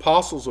themselves as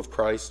apostles of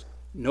Christ.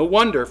 No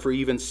wonder, for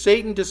even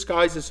Satan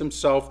disguises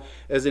himself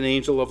as an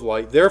angel of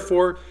light.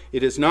 Therefore,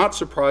 it is not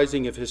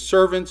surprising if his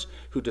servants,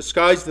 who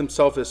disguise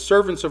themselves as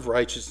servants of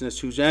righteousness,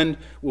 whose end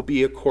will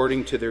be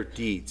according to their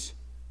deeds.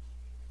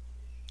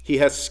 He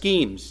has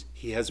schemes,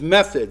 he has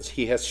methods,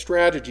 he has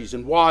strategies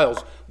and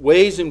wiles,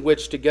 ways in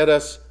which to get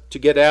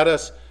at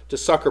us, to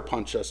sucker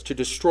punch us, to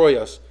destroy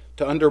us,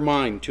 to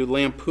undermine, to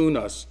lampoon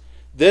us.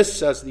 This,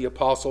 says the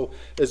apostle,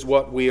 is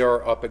what we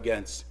are up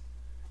against.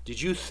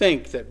 Did you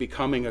think that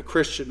becoming a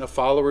Christian, a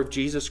follower of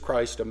Jesus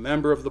Christ, a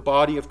member of the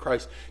body of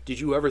Christ, did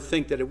you ever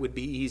think that it would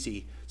be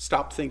easy?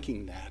 Stop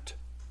thinking that.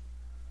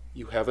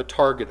 You have a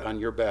target on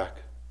your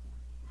back.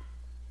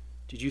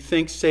 Did you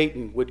think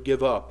Satan would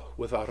give up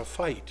without a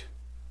fight?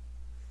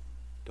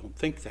 Don't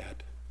think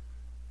that.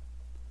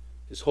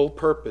 His whole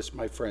purpose,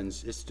 my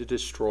friends, is to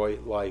destroy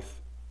life.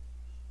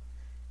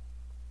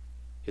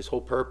 His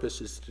whole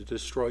purpose is to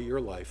destroy your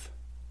life.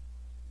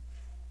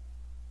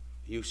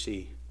 You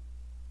see,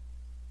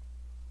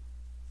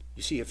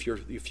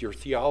 if your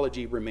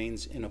theology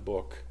remains in a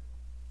book,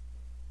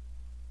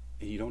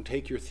 and you don't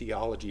take your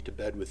theology to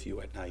bed with you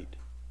at night,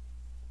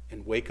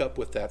 and wake up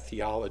with that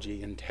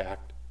theology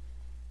intact,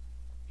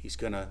 he's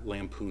going to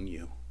lampoon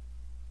you.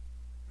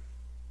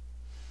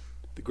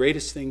 The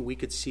greatest thing we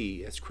could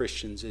see as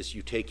Christians is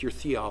you take your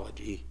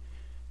theology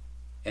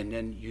and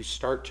then you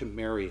start to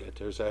marry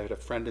it. I had a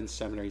friend in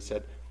seminary who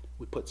said,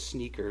 we put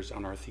sneakers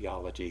on our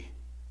theology.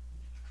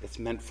 It's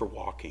meant for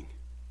walking.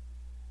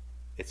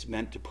 It's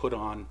meant to put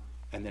on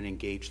and then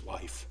engage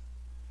life.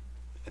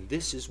 And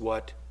this is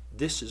what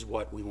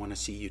we want to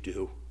see you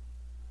do.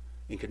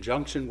 In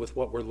conjunction with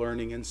what we're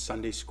learning in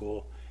Sunday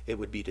school, it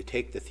would be to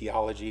take the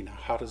theology, now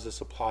how does this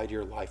apply to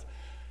your life?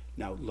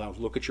 Now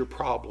look at your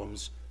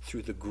problems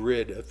through the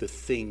grid of the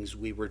things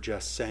we were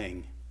just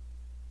saying.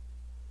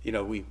 You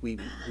know, we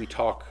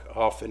talk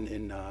often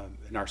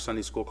in our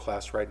Sunday school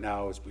class right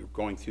now as we're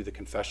going through the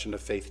Confession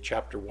of Faith,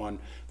 chapter 1,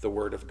 the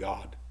Word of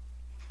God.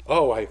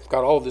 Oh, I've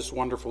got all this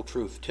wonderful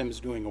truth. Tim's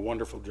doing a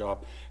wonderful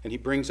job. And he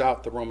brings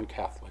out the Roman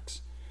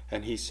Catholics.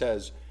 And he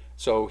says,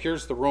 so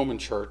here's the Roman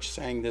Church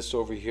saying this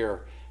over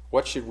here.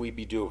 What should we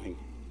be doing?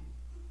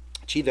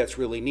 Gee, that's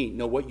really neat.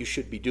 No, what you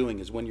should be doing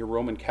is when your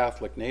Roman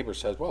Catholic neighbor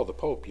says, well, the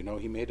Pope,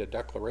 he made a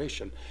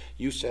declaration.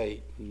 You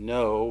say,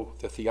 no,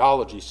 the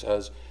theology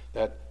says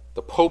that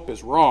the Pope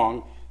is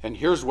wrong, and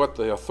here's what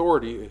the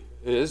authority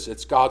is.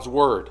 It's God's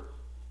Word.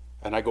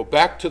 And I go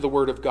back to the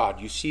Word of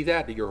God. You see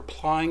that? You're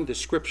applying the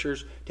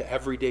Scriptures to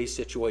everyday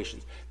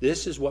situations.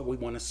 This is what we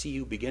want to see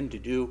you begin to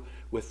do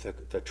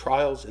with the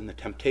trials and the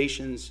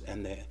temptations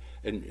and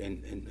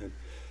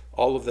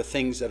all of the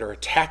things that are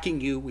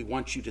attacking you. We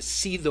want you to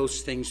see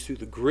those things through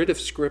the grid of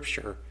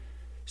Scripture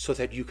so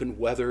that you can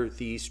weather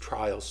these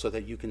trials, so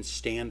that you can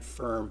stand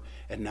firm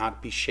and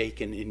not be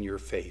shaken in your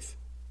faith.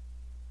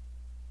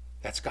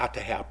 That's got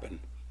to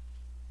happen.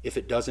 If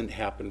it doesn't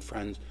happen,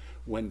 friends,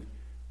 when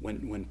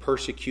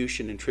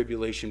persecution and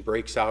tribulation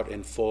breaks out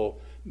in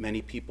full,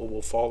 many people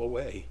will fall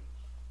away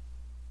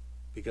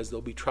because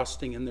they'll be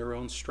trusting in their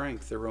own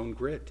strength, their own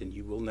grit, and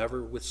you will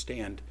never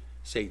withstand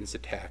Satan's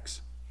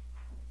attacks.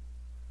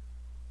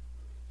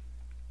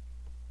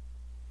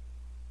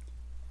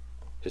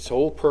 His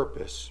whole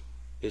purpose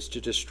is to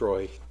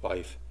destroy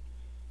life.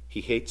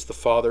 He hates the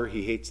Father,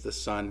 he hates the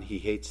Son, he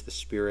hates the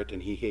Spirit,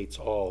 and he hates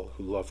all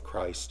who love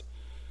Christ.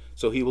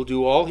 So he will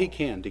do all he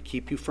can to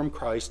keep you from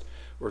Christ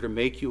or to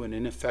make you an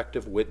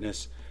ineffective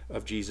witness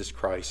of Jesus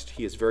Christ.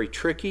 He is very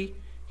tricky.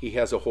 He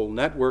has a whole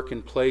network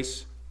in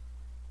place.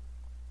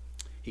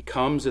 He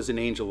comes as an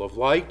angel of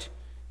light.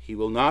 He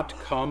will not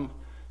come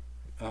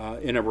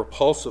in a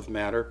repulsive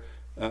manner,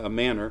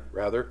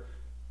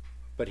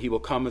 but he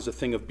will come as a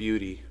thing of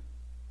beauty,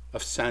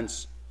 of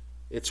sense.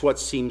 It's what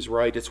seems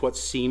right. It's what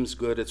seems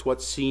good. It's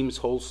what seems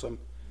wholesome.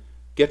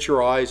 Get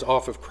your eyes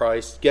off of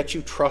Christ. Get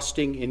you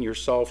trusting in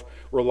yourself,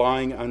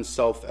 relying on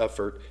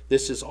self-effort.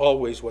 This is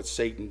always what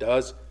Satan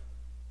does.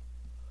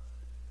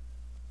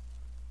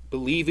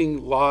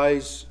 Believing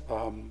lies,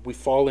 we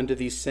fall into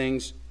these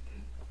things.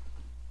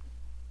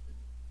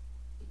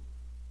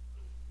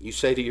 You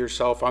say to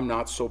yourself, I'm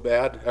not so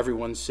bad.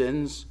 Everyone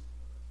sins.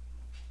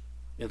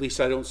 At least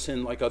I don't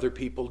sin like other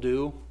people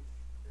do.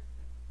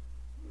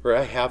 Or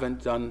I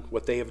haven't done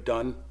what they have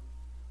done.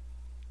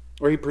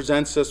 Or he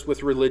presents us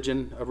with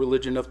religion, a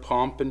religion of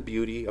pomp and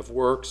beauty, of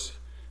works,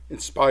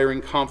 inspiring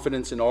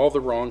confidence in all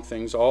the wrong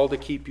things, all to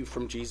keep you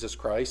from Jesus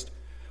Christ.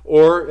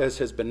 Or, as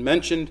has been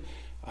mentioned,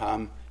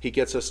 he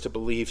gets us to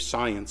believe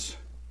science,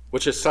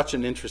 which is such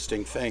an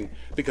interesting thing,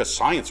 because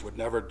science would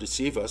never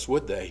deceive us,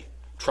 would they?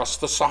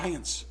 Trust the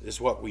science is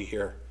what we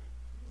hear.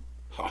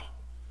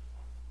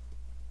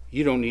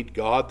 You don't need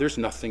God. There's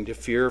nothing to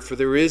fear, for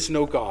there is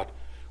no God.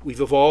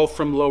 We've evolved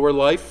from lower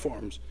life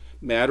forms.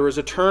 Matter is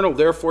eternal,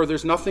 therefore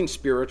there's nothing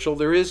spiritual.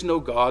 There is no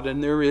God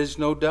and there is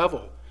no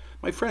devil.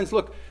 My friends,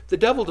 look, the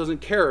devil doesn't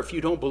care if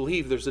you don't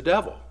believe there's a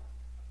devil.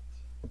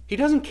 He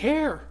doesn't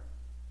care.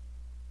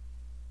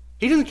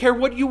 He doesn't care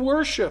what you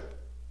worship,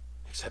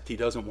 except he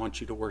doesn't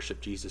want you to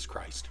worship Jesus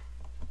Christ.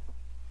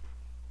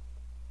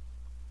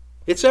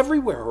 It's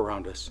everywhere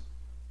around us.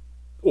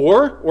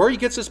 Or he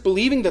gets us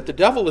believing that the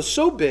devil is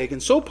so big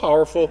and so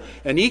powerful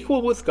and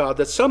equal with God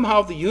that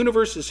somehow the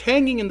universe is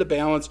hanging in the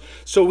balance,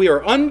 so we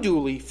are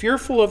unduly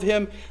fearful of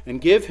him and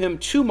give him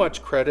too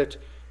much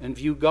credit and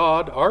view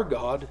God, our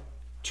God,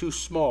 too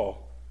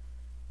small.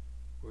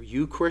 Were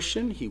you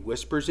Christian? He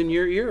whispers in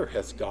your ear,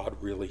 has God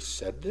really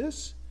said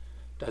this?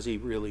 Does he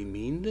really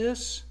mean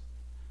this?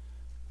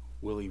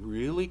 Will he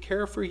really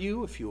care for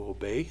you if you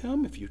obey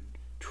him, if you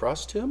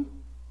trust him?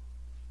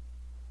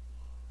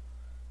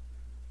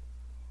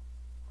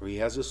 Or he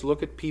has us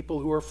look at people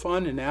who are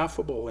fun and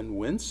affable and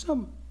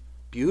winsome,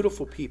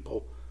 beautiful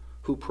people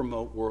who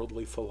promote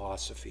worldly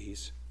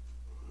philosophies.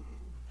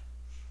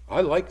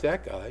 I like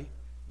that guy.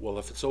 Well,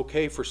 if it's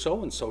okay for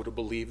so-and-so to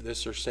believe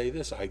this or say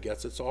this, I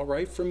guess it's all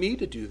right for me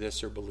to do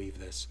this or believe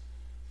this.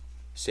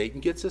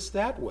 Satan gets us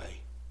that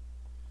way.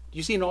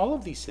 You see, in all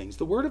of these things,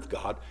 the Word of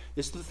God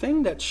is the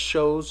thing that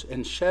shows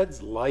and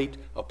sheds light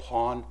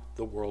upon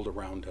the world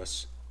around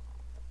us.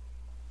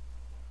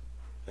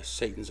 As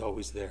Satan's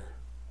always there.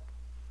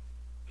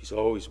 He's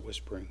always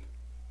whispering.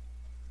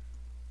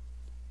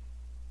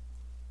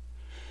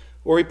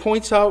 Or he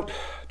points out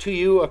to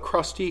you a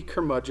crusty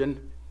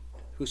curmudgeon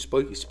who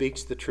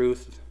speaks the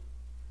truth,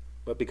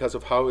 but because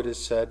of how it is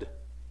said,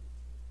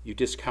 you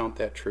discount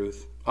that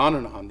truth. On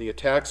and on. The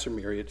attacks are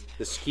myriad.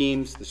 The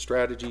schemes, the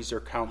strategies are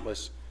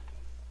countless.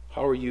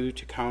 How are you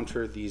to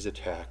counter these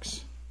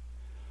attacks?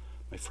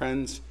 My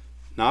friends,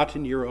 not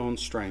in your own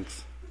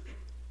strength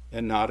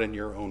and not in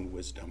your own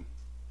wisdom.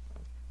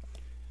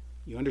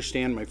 You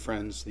understand, my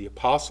friends, the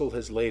apostle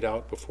has laid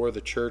out before the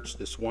church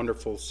this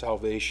wonderful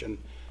salvation,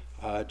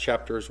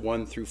 chapters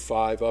 1 through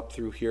 5, up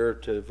through here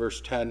to verse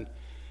 10.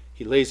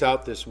 He lays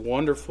out this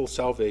wonderful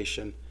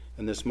salvation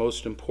and this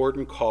most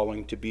important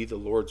calling to be the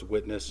Lord's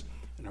witness.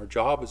 And our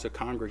job as a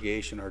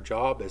congregation, our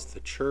job as the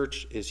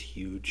church is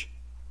huge.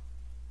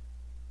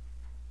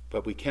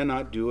 But we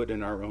cannot do it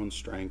in our own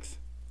strength.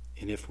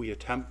 And if we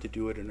attempt to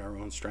do it in our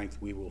own strength,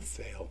 we will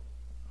fail.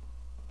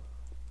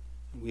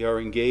 We are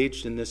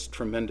engaged in this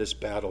tremendous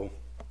battle.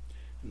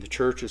 And the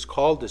church is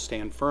called to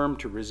stand firm,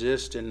 to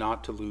resist, and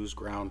not to lose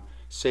ground.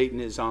 Satan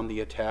is on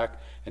the attack,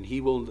 and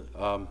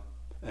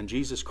and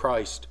Jesus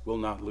Christ will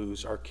not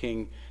lose. Our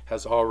King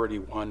has already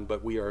won,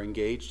 but we are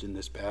engaged in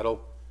this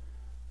battle.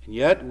 And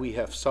yet we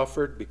have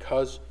suffered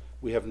because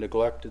we have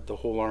neglected the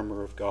whole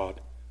armor of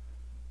God.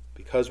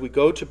 Because we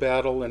go to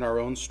battle in our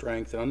own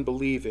strength,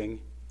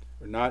 unbelieving,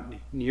 or not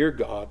near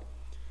God,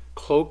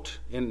 cloaked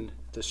in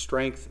the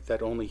strength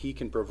that only He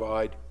can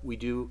provide, we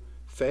do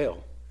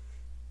fail.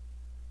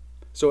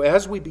 So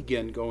as we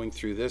begin going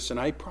through this, and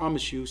I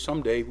promise you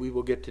someday we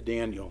will get to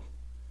Daniel,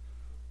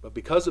 but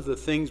because of the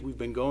things we've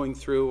been going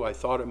through, I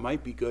thought it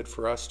might be good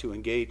for us to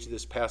engage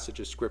this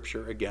passage of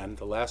Scripture again.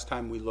 The last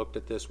time we looked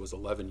at this was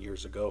 11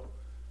 years ago.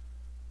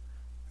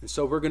 And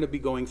so we're going to be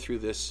going through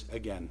this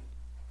again.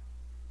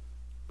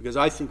 Because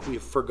I think we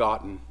have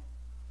forgotten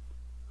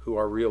who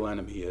our real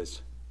enemy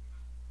is.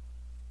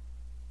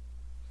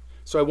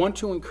 So I want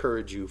to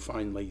encourage you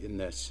finally in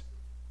this.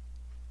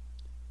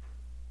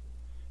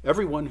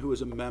 Everyone who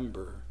is a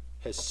member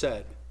has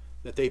said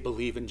that they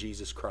believe in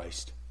Jesus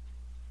Christ.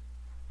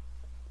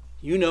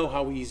 You know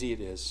how easy it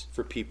is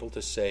for people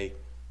to say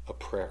a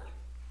prayer.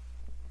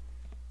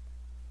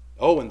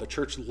 Oh, and the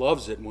church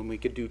loves it when we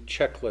could do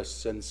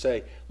checklists and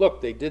say,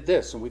 look, they did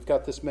this and we've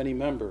got this many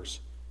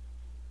members.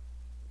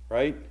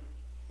 Right?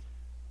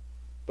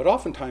 But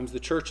oftentimes the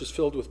church is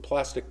filled with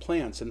plastic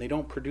plants and they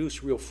don't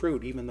produce real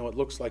fruit, even though it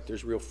looks like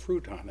there's real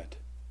fruit on it.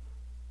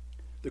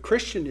 The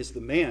Christian is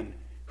the man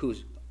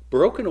who's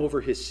broken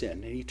over his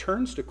sin and he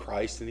turns to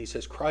Christ and he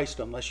says, Christ,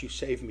 unless you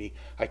save me,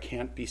 I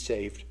can't be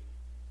saved.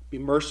 Be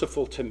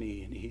merciful to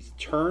me. And he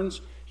turns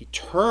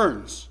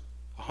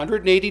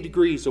 180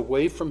 degrees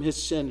away from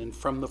his sin and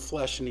from the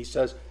flesh, and he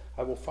says,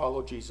 I will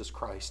follow Jesus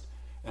Christ.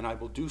 And I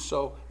will do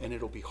so, and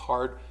it'll be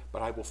hard,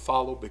 but I will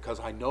follow because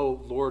I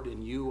know, Lord,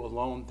 in you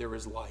alone there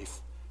is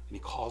life. And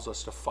he calls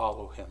us to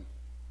follow him.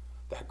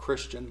 That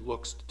Christian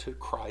looks to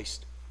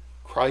Christ.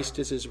 Christ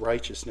is his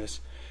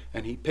righteousness.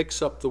 And he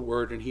picks up the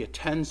word and he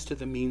attends to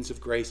the means of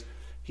grace.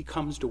 He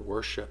comes to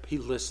worship. He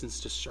listens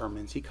to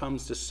sermons. He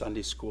comes to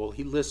Sunday school.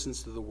 He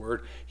listens to the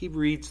word. He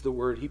reads the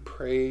word. He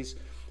prays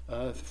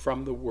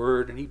from the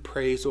word, and he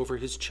prays over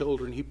his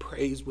children. He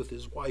prays with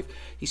his wife.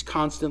 He's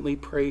constantly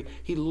praying.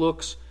 He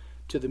looks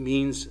to the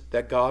means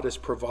that God has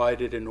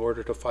provided in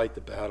order to fight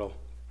the battle.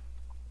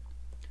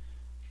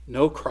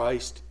 Know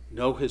Christ.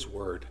 Know his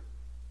word.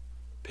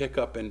 Pick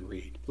up and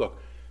read.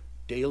 Look,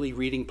 daily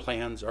reading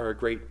plans are a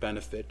great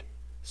benefit.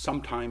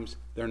 Sometimes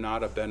they're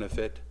not a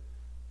benefit.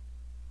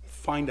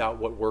 Find out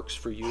what works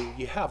for you.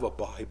 You have a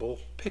Bible.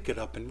 Pick it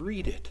up and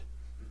read it.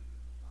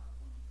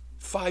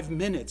 5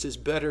 minutes is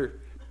better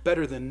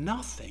than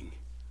nothing.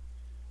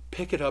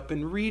 Pick it up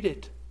and read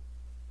it.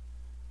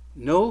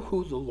 Know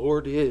who the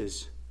Lord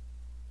is.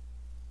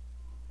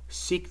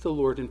 Seek the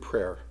Lord in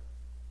prayer.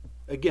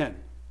 Again,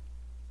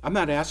 I'm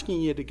not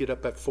asking you to get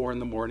up at 4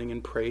 a.m.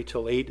 and pray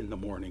till 8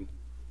 a.m.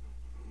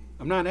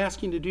 I'm not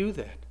asking you to do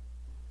that.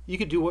 You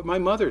could do what my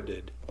mother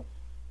did.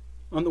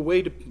 On the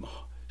way to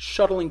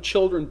shuttling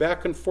children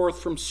back and forth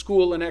from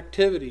school and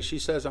activities, she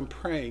says, I'm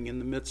praying in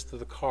the midst of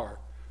the car.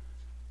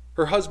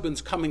 Her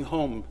husband's coming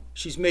home.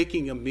 She's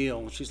making a meal.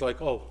 And she's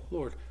like, oh,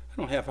 Lord, I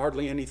don't have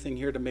hardly anything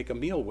here to make a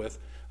meal with.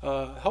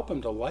 Help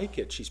him to like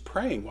it. She's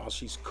praying while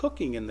she's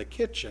cooking in the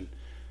kitchen.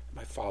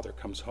 My father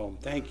comes home.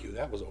 Thank you.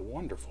 That was a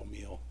wonderful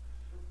meal.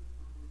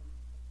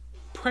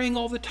 Praying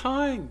all the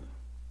time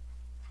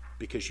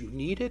because you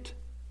need it,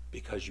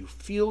 because you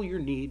feel your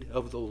need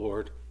of the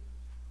Lord.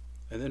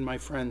 And then, my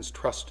friends,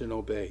 trust and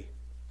obey.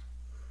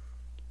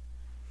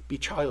 Be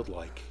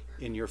childlike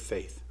in your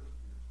faith.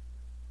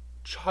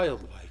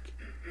 Childlike.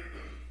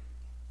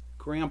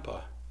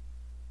 Grandpa,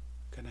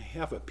 can I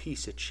have a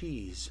piece of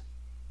cheese?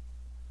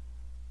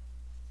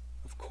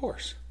 Of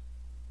course.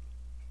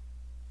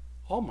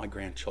 All my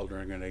grandchildren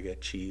are going to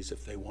get cheese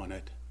if they want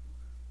it.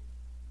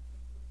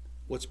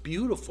 What's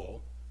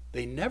beautiful,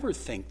 they never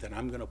think that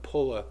I'm going to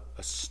pull a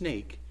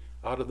snake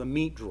out of the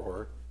meat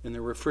drawer in the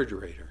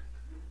refrigerator.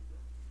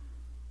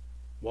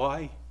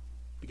 Why?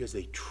 Because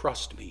they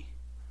trust me.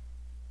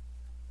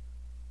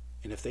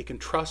 And if they can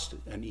trust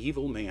an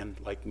evil man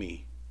like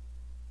me,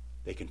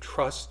 they can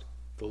trust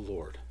the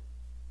Lord.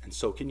 And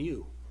so can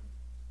you.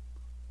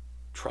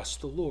 Trust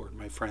the Lord,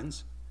 my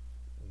friends.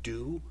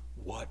 Do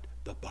what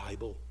the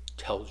Bible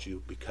tells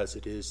you, because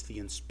it is the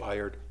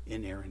inspired,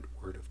 inerrant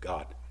Word of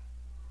God.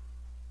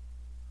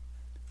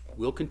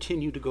 We'll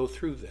continue to go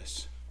through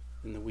this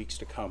in the weeks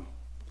to come.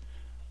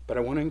 But I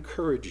want to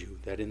encourage you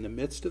that in the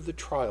midst of the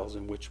trials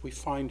in which we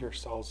find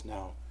ourselves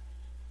now,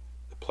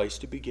 the place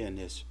to begin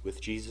is with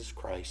Jesus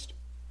Christ,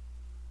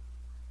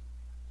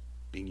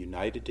 being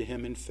united to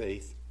him in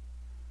faith,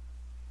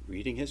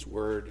 reading his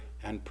word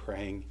and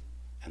praying,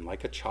 and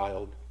like a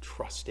child,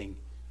 trusting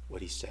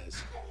what he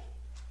says.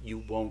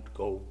 You won't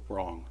go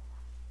wrong.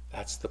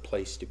 That's the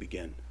place to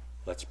begin.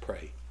 Let's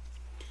pray.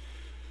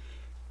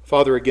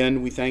 Father,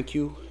 again, we thank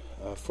you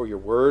for your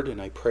word, and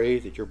I pray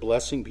that your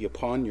blessing be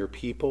upon your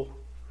people,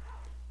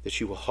 that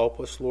you will help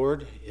us,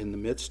 Lord, in the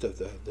midst of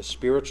the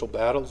spiritual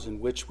battles in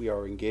which we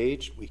are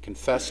engaged. We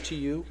confess to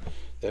you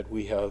that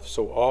we have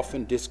so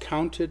often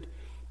discounted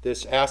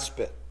this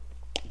aspect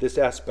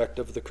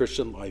of the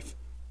Christian life,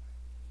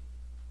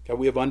 that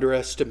we have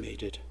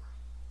underestimated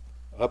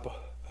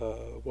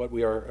what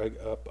we are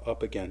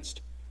up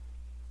against.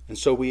 And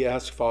so we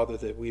ask, Father,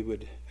 that we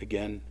would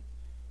again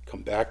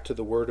come back to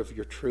the word of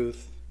your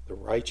truth, the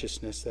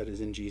righteousness that is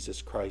in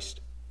Jesus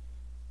Christ,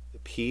 the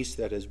peace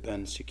that has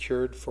been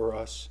secured for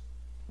us,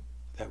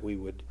 that we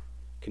would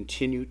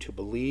continue to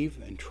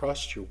believe and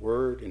trust your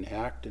word and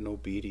act in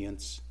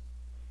obedience.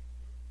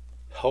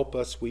 Help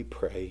us, we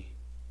pray.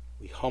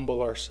 We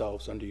humble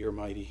ourselves under your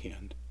mighty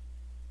hand,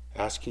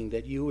 asking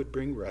that you would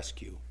bring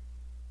rescue.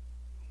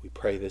 We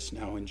pray this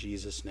now in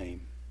Jesus'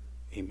 name.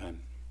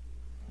 Amen.